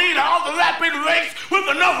to the leader of the rapping race with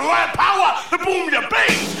enough rap power to boom your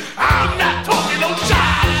bass. I'm not talking no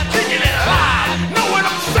jive, kicking it live. Know what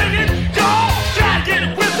I'm saying? Y'all gotta get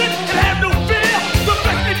it with it and have no fear. The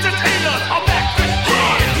best entertainers are back this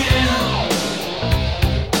year.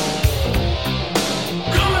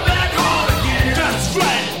 Coming back hard again. That's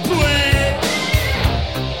right, boy.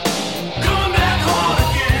 Coming back hard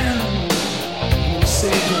again. You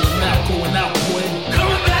say going out, boy.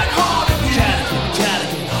 Coming back hard again. Gotta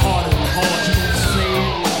get harder and harder, you know what I'm saying?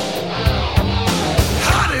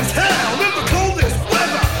 Hot as hell in the coldest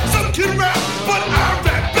weather. Some kid rap, but I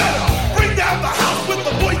rap better. Bring down the house with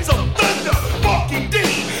the voice of thunder. Marky D,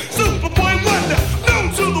 Superboy Wonder,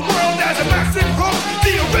 known to the world as a massive hook,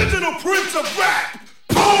 the original prince of rap.